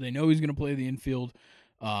yet. They know he's going to play the infield,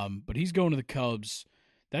 but he's going to the Cubs.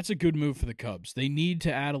 That's a good move for the Cubs. They need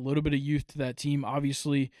to add a little bit of youth to that team.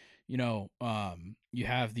 Obviously, you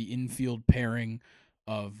have the infield pairing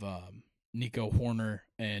of Nico Horner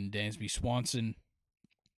and Dansby Swanson.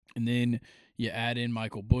 And then you add in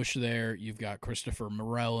Michael Bush there. You've got Christopher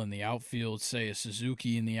Morel in the outfield, Seiya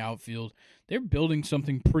Suzuki in the outfield. They're building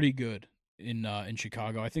something pretty good in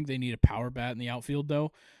Chicago. I think they need a power bat in the outfield,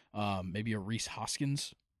 though. Maybe a Rhys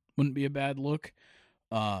Hoskins wouldn't be a bad look.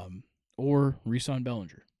 Or Rhys-on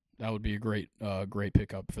Bellinger. That would be a great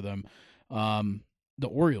pickup for them. The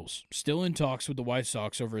Orioles, still in talks with the White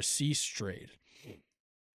Sox over a Cease trade.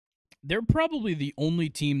 They're probably the only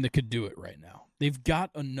team that could do it right now. They've got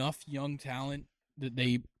enough young talent that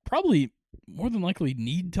they probably more than likely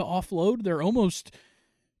need to offload.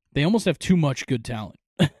 They almost have too much good talent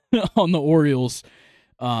on the Orioles.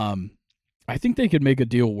 I think they could make a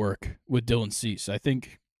deal work with Dylan Cease. I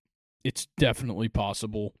think it's definitely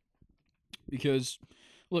possible because,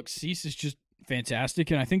 look, Cease is just fantastic,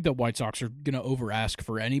 and I think the White Sox are going to over-ask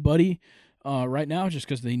for anybody right now just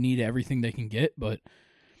because they need everything they can get, but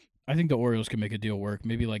I think the Orioles can make a deal work.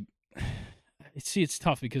 Maybe it's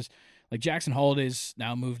tough because Jackson Holliday's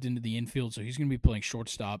now moved into the infield, so he's going to be playing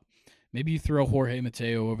shortstop. Maybe you throw Jorge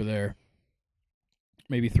Mateo over there.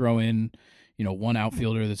 Maybe throw in, one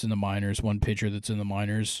outfielder that's in the minors, one pitcher that's in the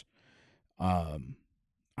minors. I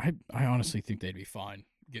honestly think they'd be fine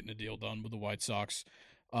getting a deal done with the White Sox.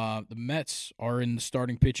 The Mets are in the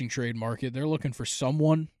starting pitching trade market. They're looking for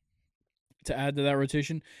someone to add to that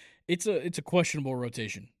rotation. It's a questionable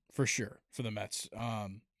rotation for sure for the Mets.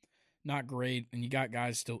 Not great, and you got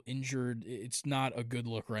guys still injured. It's not a good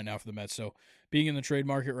look right now for the Mets. So being in the trade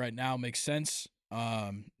market right now makes sense.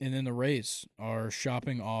 And then the Rays are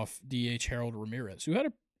shopping off DH Harold Ramirez, who had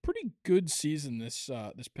a pretty good season this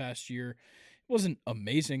past year. It wasn't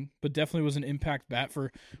amazing, but definitely was an impact bat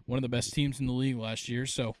for one of the best teams in the league last year.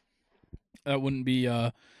 So that wouldn't be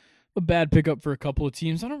a bad pickup for a couple of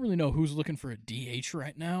teams. I don't really know who's looking for a DH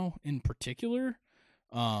right now in particular.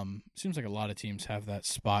 Seems like a lot of teams have that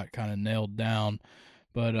spot kind of nailed down,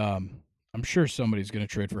 but I'm sure somebody's going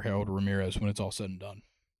to trade for Harold Ramirez when it's all said and done.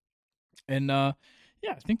 And I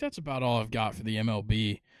think that's about all I've got for the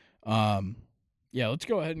MLB. Let's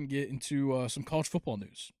go ahead and get into some college football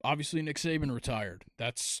news. Obviously, Nick Saban retired.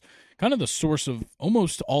 That's kind of the source of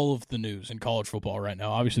almost all of the news in college football right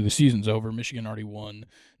now. Obviously, the season's over. Michigan already won.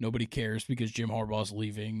 Nobody cares because Jim Harbaugh's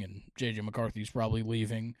leaving and J.J. McCarthy's probably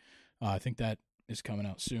leaving. I think that is coming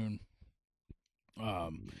out soon.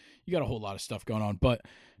 You got a whole lot of stuff going on, but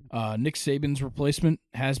Nick Saban's replacement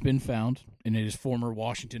has been found, and it is former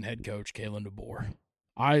Washington head coach Kalen DeBoer.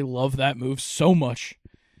 I love that move so much.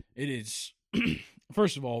 It is,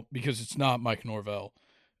 first of all, because it's not Mike Norvell,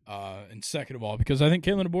 and second of all, because I think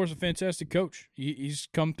Kalen DeBoer is a fantastic coach. He's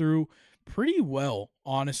come through pretty well,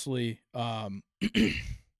 honestly. I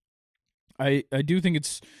do think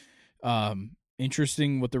it's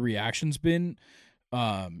interesting what the reaction's been.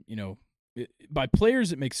 By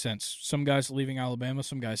players, it makes sense. Some guys leaving Alabama,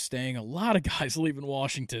 some guys staying. A lot of guys leaving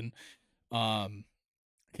Washington. Can't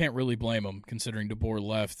really blame them considering DeBoer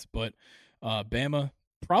left. But Bama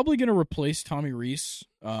probably going to replace Tommy Rees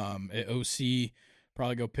at OC.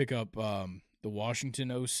 Probably go pick up the Washington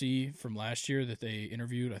OC from last year that they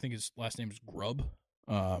interviewed. I think his last name is Grubb.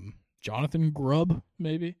 Jonathan Grubb,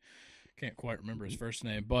 maybe. Can't quite remember his first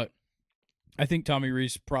name, but I think Tommy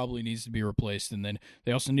Rees probably needs to be replaced. And then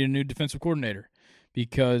they also need a new defensive coordinator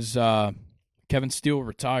because Kevin Steele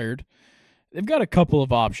retired. They've got a couple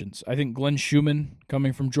of options. I think Glenn Schumann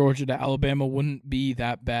coming from Georgia to Alabama wouldn't be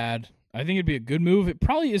that bad. I think it'd be a good move. It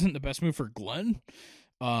probably isn't the best move for Glenn,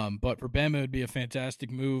 but for Bama, it would be a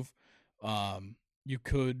fantastic move. You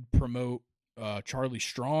could promote Charlie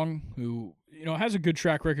Strong, who has a good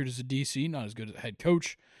track record as a DC, not as good as a head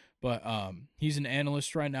coach, but he's an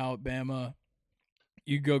analyst right now at Bama.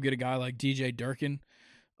 You go get a guy like DJ Durkin.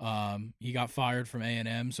 He got fired from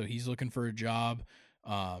A&M, so he's looking for a job.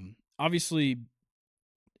 Obviously,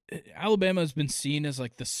 Alabama has been seen as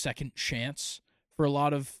like the second chance for a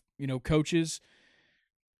lot of coaches.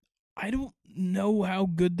 I don't know how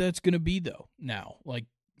good that's going to be though. Now,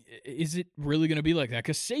 is it really going to be like that?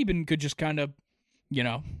 Because Saban could just kind of,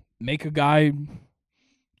 make a guy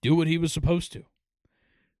do what he was supposed to.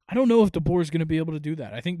 I don't know if DeBoer is going to be able to do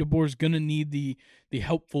that. I think DeBoer is going to need the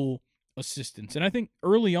helpful assistance. And I think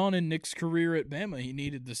early on in Nick's career at Bama, he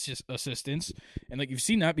needed the assistance. And you've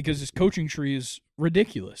seen that because his coaching tree is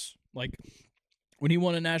ridiculous. When he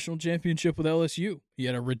won a national championship with LSU, he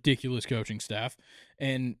had a ridiculous coaching staff.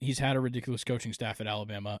 And he's had a ridiculous coaching staff at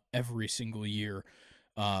Alabama every single year.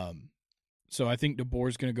 So I think DeBoer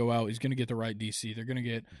is going to go out. He's going to get the right DC. They're going to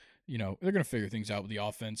get, they're going to figure things out with the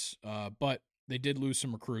offense. But they did lose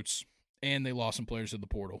some recruits, and they lost some players to the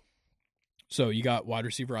portal. So you got wide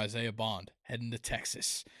receiver Isaiah Bond heading to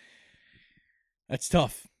Texas. That's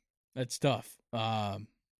tough. That's tough. A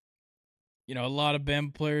lot of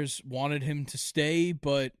Bama players wanted him to stay,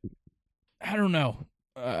 but I don't know.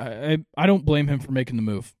 I don't blame him for making the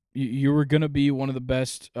move. You were going to be one of the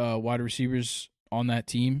best wide receivers on that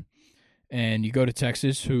team, and you go to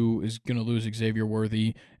Texas, who is going to lose Xavier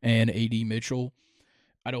Worthy and A.D. Mitchell.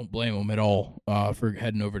 I don't blame him at all for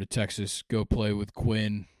heading over to Texas, go play with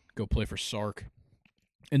Quinn, go play for Sark.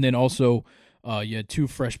 And then also you had 2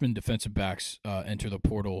 freshman defensive backs enter the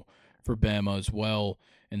portal for Bama as well.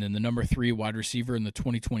 And then the number 3 wide receiver in the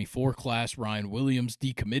 2024 class, Ryan Williams,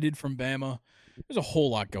 decommitted from Bama. There's a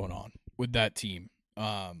whole lot going on with that team.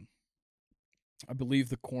 I believe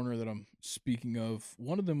the corner that I'm speaking of,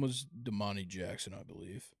 one of them was Damani Jackson, I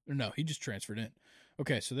believe. Or no, he just transferred in.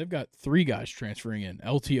 Okay, so they've got 3 guys transferring in.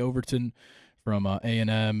 LT Overton from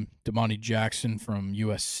A&M, Damani Jackson from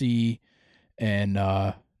USC, and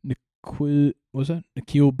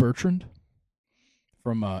Nikhil Bertrand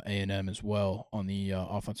from A&M as well on the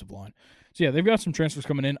offensive line. So, yeah, they've got some transfers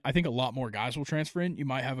coming in. I think a lot more guys will transfer in. You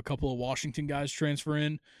might have a couple of Washington guys transfer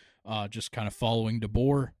in, just kind of following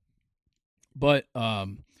DeBoer. But,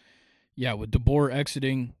 with DeBoer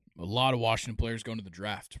exiting, a lot of Washington players going to the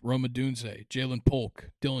draft. Rome Odunze, Jalen Polk,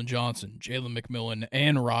 Dylan Johnson, Jalen McMillan,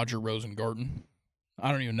 and Roger Rosengarten.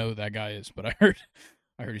 I don't even know who that guy is, but I heard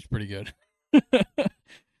he's pretty good.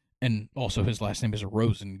 And also his last name is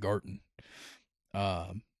Rosengarten.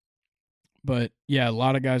 But yeah, a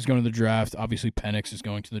lot of guys going to the draft. Obviously, Penix is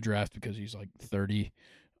going to the draft because he's like 30.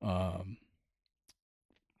 I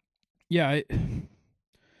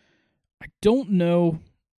don't know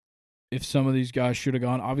if some of these guys should have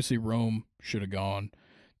gone. Obviously, Rome should have gone.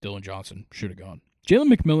 Dylan Johnson should have gone.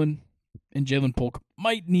 Jalen McMillan and Jalen Polk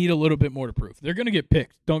might need a little bit more to prove. They're going to get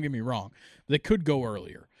picked, don't get me wrong. They could go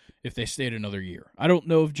earlier if they stayed another year. I don't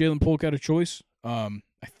know if Jalen Polk had a choice. I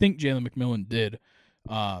think Jalen McMillan did.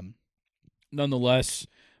 Nonetheless,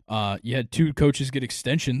 you had 2 coaches get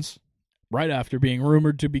extensions right after being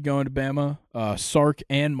rumored to be going to Bama. Sark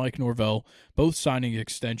and Mike Norvell both signing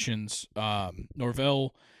extensions.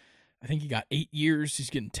 Norvell, I think he got 8 years. He's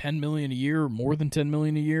getting $10 million a year, or more than $10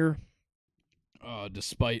 million a year,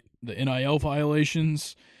 despite the NIL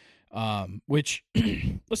violations. Which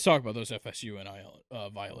let's talk about those FSU NIL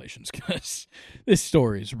violations, because this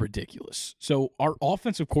story is ridiculous. So our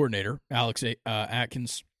offensive coordinator, Alex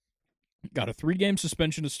Atkins, got a 3-game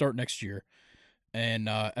suspension to start next year. And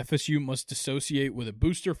FSU must dissociate with a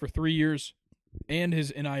booster for 3 years and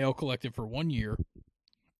his NIL collective for 1 year,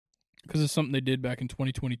 because it's something they did back in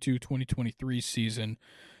 2022-2023 season,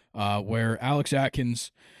 where Alex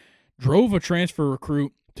Atkins drove a transfer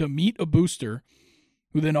recruit to meet a booster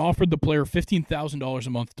who then offered the player $15,000 a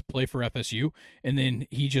month to play for FSU, and then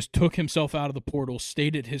he just took himself out of the portal,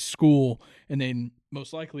 stayed at his school, and then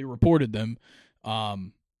most likely reported them.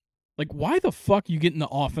 Why the fuck you getting the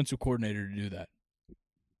offensive coordinator to do that?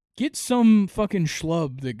 Get some fucking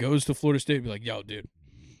schlub that goes to Florida State and be like, yo, dude,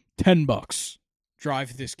 $10.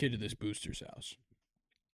 Drive this kid to this booster's house.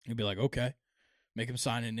 He'd be like, okay. Make him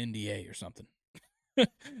sign an NDA or something.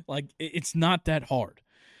 It's not that hard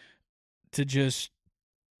to just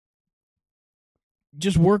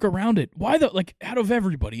work around it. Why out of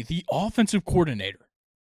everybody, the offensive coordinator,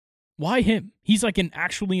 why him? He's like an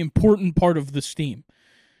actually important part of this team.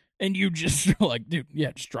 And you just are like, dude,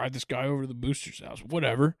 yeah, just drive this guy over to the booster's house,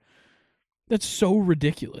 whatever. That's so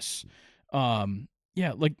ridiculous. What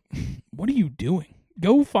are you doing?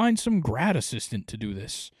 Go find some grad assistant to do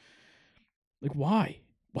this. Why?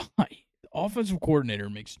 Why? The offensive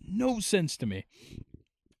coordinator makes no sense to me.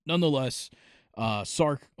 Nonetheless,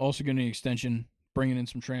 Sark also getting an extension, bringing in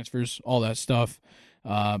some transfers, all that stuff.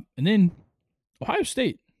 And then Ohio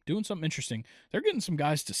State doing something interesting. They're getting some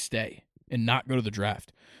guys to stay and not go to the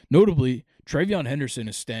draft. Notably, Travion Henderson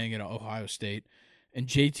is staying at Ohio State, and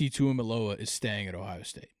JT Tuimoloau is staying at Ohio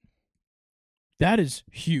State. That is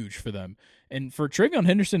huge for them. And for Travion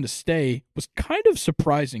Henderson to stay was kind of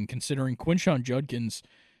surprising, considering Quinshon Judkins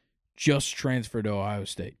just transferred to Ohio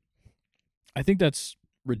State. I think that's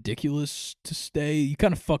ridiculous to stay. You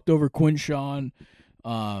kind of fucked over Quinshon.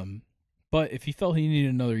 But if he felt he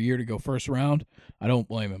needed another year to go first round, I don't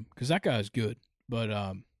blame him, because that guy's good. But,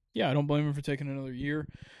 I don't blame him for taking another year.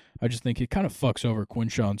 I just think it kind of fucks over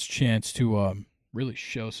Quinshon's chance to really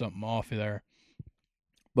show something off there.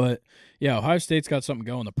 But, yeah, Ohio State's got something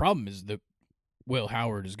going. The problem is that Will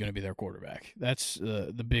Howard is going to be their quarterback. That's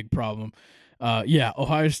the big problem.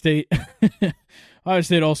 Ohio State Ohio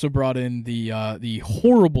State also brought in the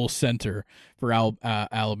horrible center for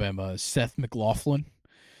Alabama, Seth McLaughlin.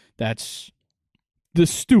 That's the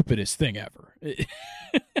stupidest thing ever.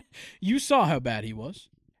 You saw how bad he was.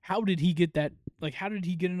 how did he get that? Like, how did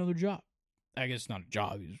he get another job? I guess not a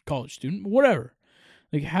job. He was a college student, but whatever.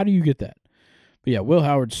 Like, how do you get that? But yeah, Will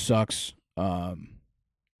Howard sucks.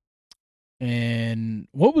 And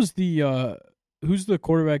what was the who's the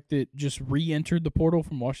quarterback that just re-entered the portal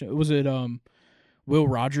from Washington? Was it Will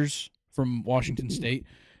Rogers from Washington State?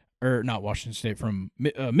 Or not Washington State, from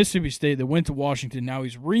Mississippi State that went to Washington. Now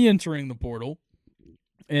he's re-entering the portal.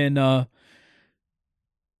 And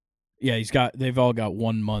yeah, they've all got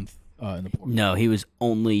 1 month in the portal. No, he was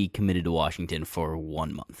only committed to Washington for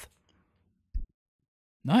 1 month.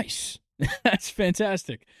 Nice. That's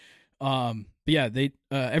fantastic. But yeah, they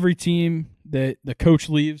every team that the coach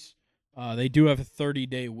leaves, they do have a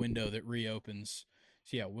 30-day window that reopens.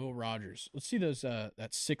 So yeah, Will Rogers. Let's see those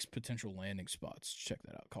that 6 potential landing spots. Check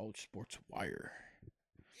that out. College Sports Wire.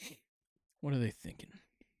 What are they thinking?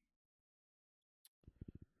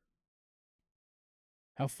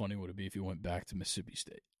 How funny would it be if you went back to Mississippi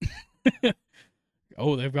State?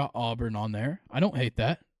 Oh, they've got Auburn on there. I don't hate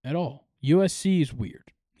that at all. USC is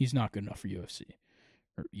weird. He's not good enough for UFC.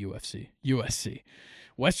 Or UFC. USC.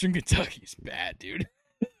 Western Kentucky's bad, dude.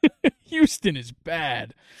 Houston is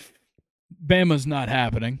bad. Bama's not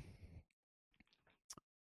happening.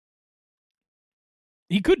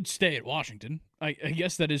 He could stay at Washington. I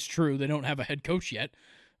guess that is true. They don't have a head coach yet.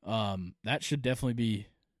 That should definitely be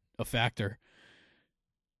a factor.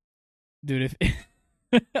 Dude, if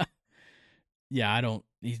yeah,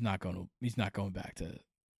 he's not going back to,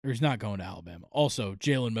 or he's not going to Alabama. Also,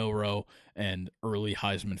 Jalen Milroe and early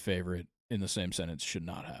Heisman favorite in the same sentence should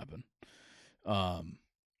not happen.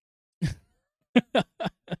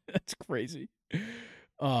 That's crazy.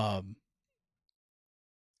 Yeah,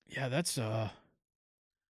 that's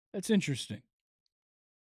interesting.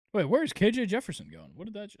 Wait, where's KJ Jefferson going? What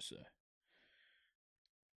did that just say?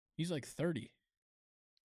 He's like 30.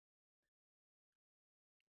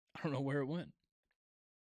 I don't know where it went.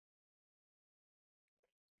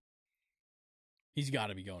 He's got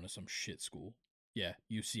to be going to some shit school. Yeah,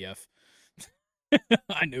 UCF.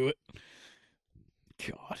 I knew it.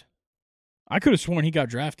 God. I could have sworn he got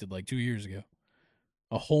drafted like 2 years ago.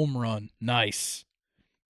 A home run. Nice.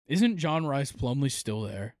 Isn't John Rice Plumlee still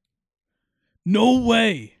there? No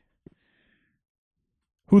way.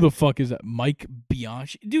 Who the fuck is that? Mike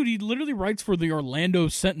Bianchi? Dude, he literally writes for the Orlando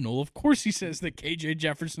Sentinel. Of course he says that KJ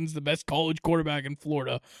Jefferson's the best college quarterback in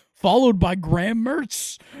Florida, followed by Graham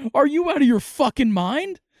Mertz. Are you out of your fucking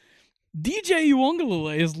mind? DJ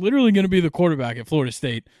Uiagalelei is literally going to be the quarterback at Florida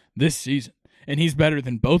State this season, and he's better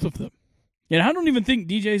than both of them. And I don't even think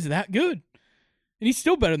DJ's that good. And he's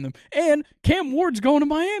still better than them. And Cam Ward's going to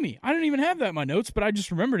Miami. I didn't even have that in my notes, but I just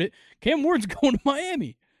remembered it. Cam Ward's going to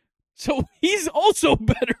Miami. So he's also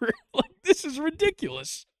better. Like, this is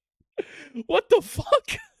ridiculous. What the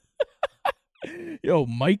fuck? Yo,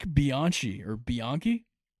 Mike Bianchi, or Bianchi?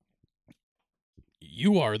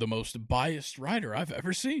 You are the most biased writer I've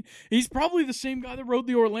ever seen. He's probably the same guy that wrote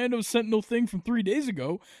the Orlando Sentinel thing from 3 days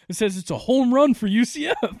ago and says it's a home run for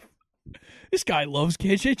UCF. This guy loves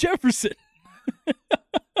KJ Jefferson.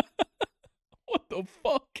 What the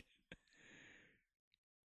fuck?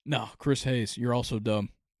 No, Chris Hayes, you're also dumb.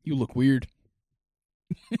 You look weird.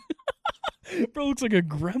 Bro looks like a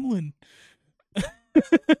gremlin.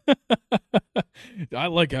 I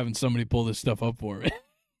like having somebody pull this stuff up for me.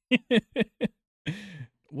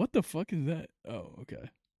 What the fuck is that? Oh, okay.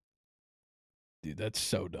 Dude, that's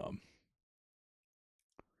so dumb.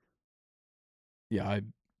 Yeah,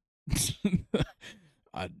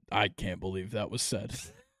 I can't believe that was said.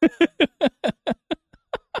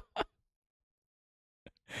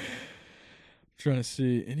 Trying to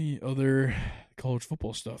see any other college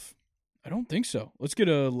football stuff. I don't think so. Let's get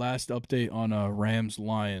a last update on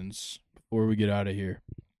Rams-Lions before we get out of here.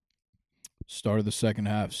 Start of the second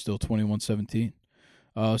half, still 21-17.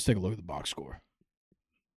 Let's take a look at the box score.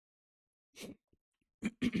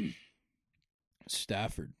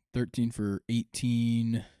 Stafford, 13 for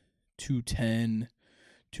 18, 210,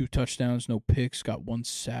 2 touchdowns, no picks, got 1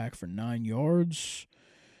 sack for 9 yards.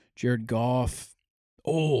 Jared Goff,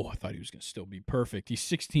 I thought he was going to still be perfect. He's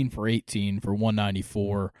 16 for 18 for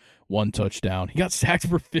 194, 1 touchdown. He got sacked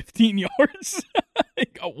for 15 yards. He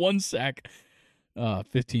got 1 sack,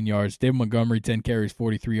 15 yards. David Montgomery, 10 carries,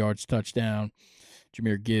 43 yards, touchdown.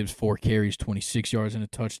 Jahmyr Gibbs, 4 carries, 26 yards and a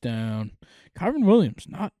touchdown. Kyron Williams,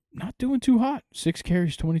 not doing too hot. 6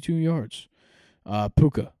 carries, 22 yards.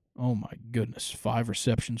 Puka, oh my goodness, 5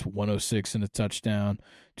 receptions, 106 and a touchdown.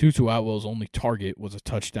 Tutu Atwell's only target was a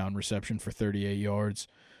touchdown reception for 38 yards.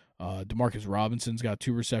 Demarcus Robinson's got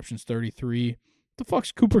 2 receptions, 33. What the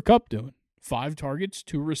fuck's Cooper Kupp doing? 5 targets,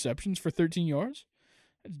 2 receptions for 13 yards?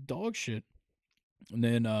 That's dog shit. And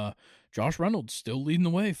then Josh Reynolds still leading the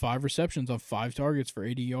way, 5 receptions on 5 targets for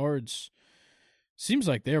 80 yards. Seems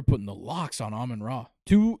like they're putting the locks on Amon-Ra.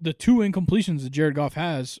 The 2 incompletions that Jared Goff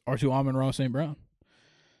has are to Amon-Ra St. Brown.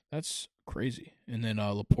 That's crazy. And then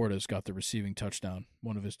Laporta's got the receiving touchdown,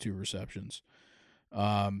 one of his 2 receptions.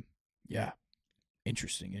 Yeah,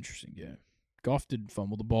 interesting game. Goff didn't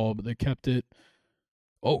fumble the ball, but they kept it.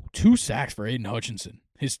 2 sacks for Aiden Hutchinson.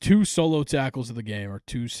 His 2 solo tackles of the game are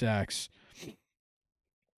 2 sacks.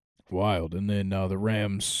 Wild. And then the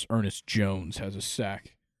Rams' Ernest Jones has a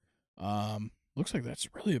sack. Looks like that's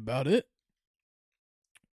really about it.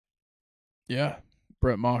 Yeah,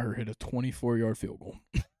 Brett Maher hit a 24-yard field goal.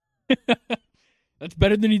 That's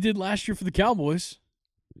better than he did last year for the Cowboys.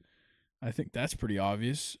 I think that's pretty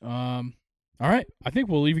obvious. All right, I think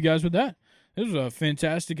we'll leave you guys with that. This was a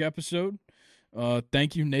fantastic episode.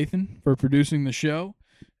 Thank you, Nathan, for producing the show,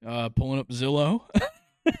 pulling up Zillow.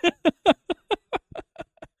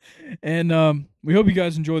 And we hope you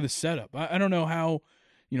guys enjoy the setup. I don't know how,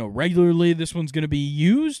 regularly this one's going to be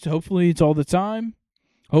used. Hopefully it's all the time.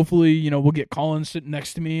 Hopefully, we'll get Colin sitting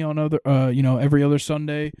next to me on every other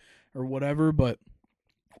Sunday or whatever, but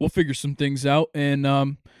we'll figure some things out.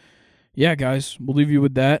 And, yeah, guys, we'll leave you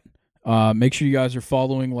with that. Make sure you guys are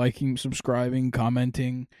following, liking, subscribing,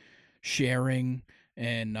 commenting, sharing,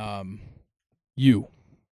 and you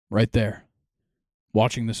right there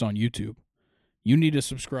watching this on YouTube. You need to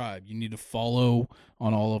subscribe. You need to follow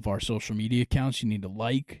on all of our social media accounts. You need to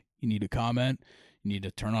like. You need to comment. You need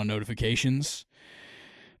to turn on notifications.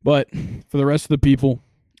 But for the rest of the people,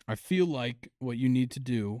 I feel like what you need to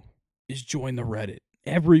do is join the Reddit.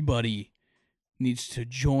 Everybody needs to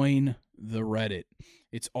join the Reddit.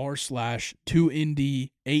 It's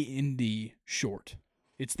r/2nd8nd short.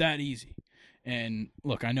 It's that easy. And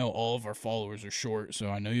look, I know all of our followers are short, so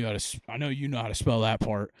I know you know how to spell that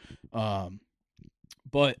part.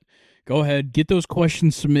 But go ahead, get those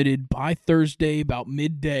questions submitted by Thursday about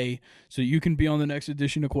midday so you can be on the next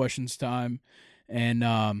edition of Questions Time. And,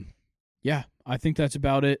 yeah, I think that's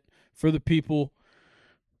about it for the people.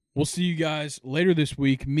 We'll see you guys later this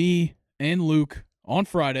week, me and Luke, on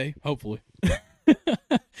Friday, hopefully.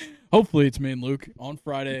 Hopefully it's me and Luke on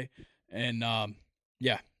Friday. And,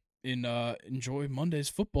 yeah, enjoy Monday's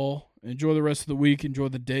football. Enjoy the rest of the week. Enjoy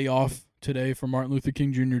the day off today for Martin Luther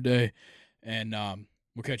King Jr. Day. And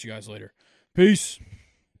we'll catch you guys later. Peace.